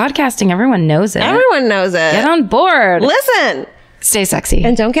is podcasting. Everyone knows it. Everyone knows it. Get on board. Listen. Stay sexy.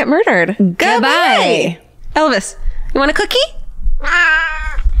 And don't get murdered. Goodbye. Elvis, you want a cookie?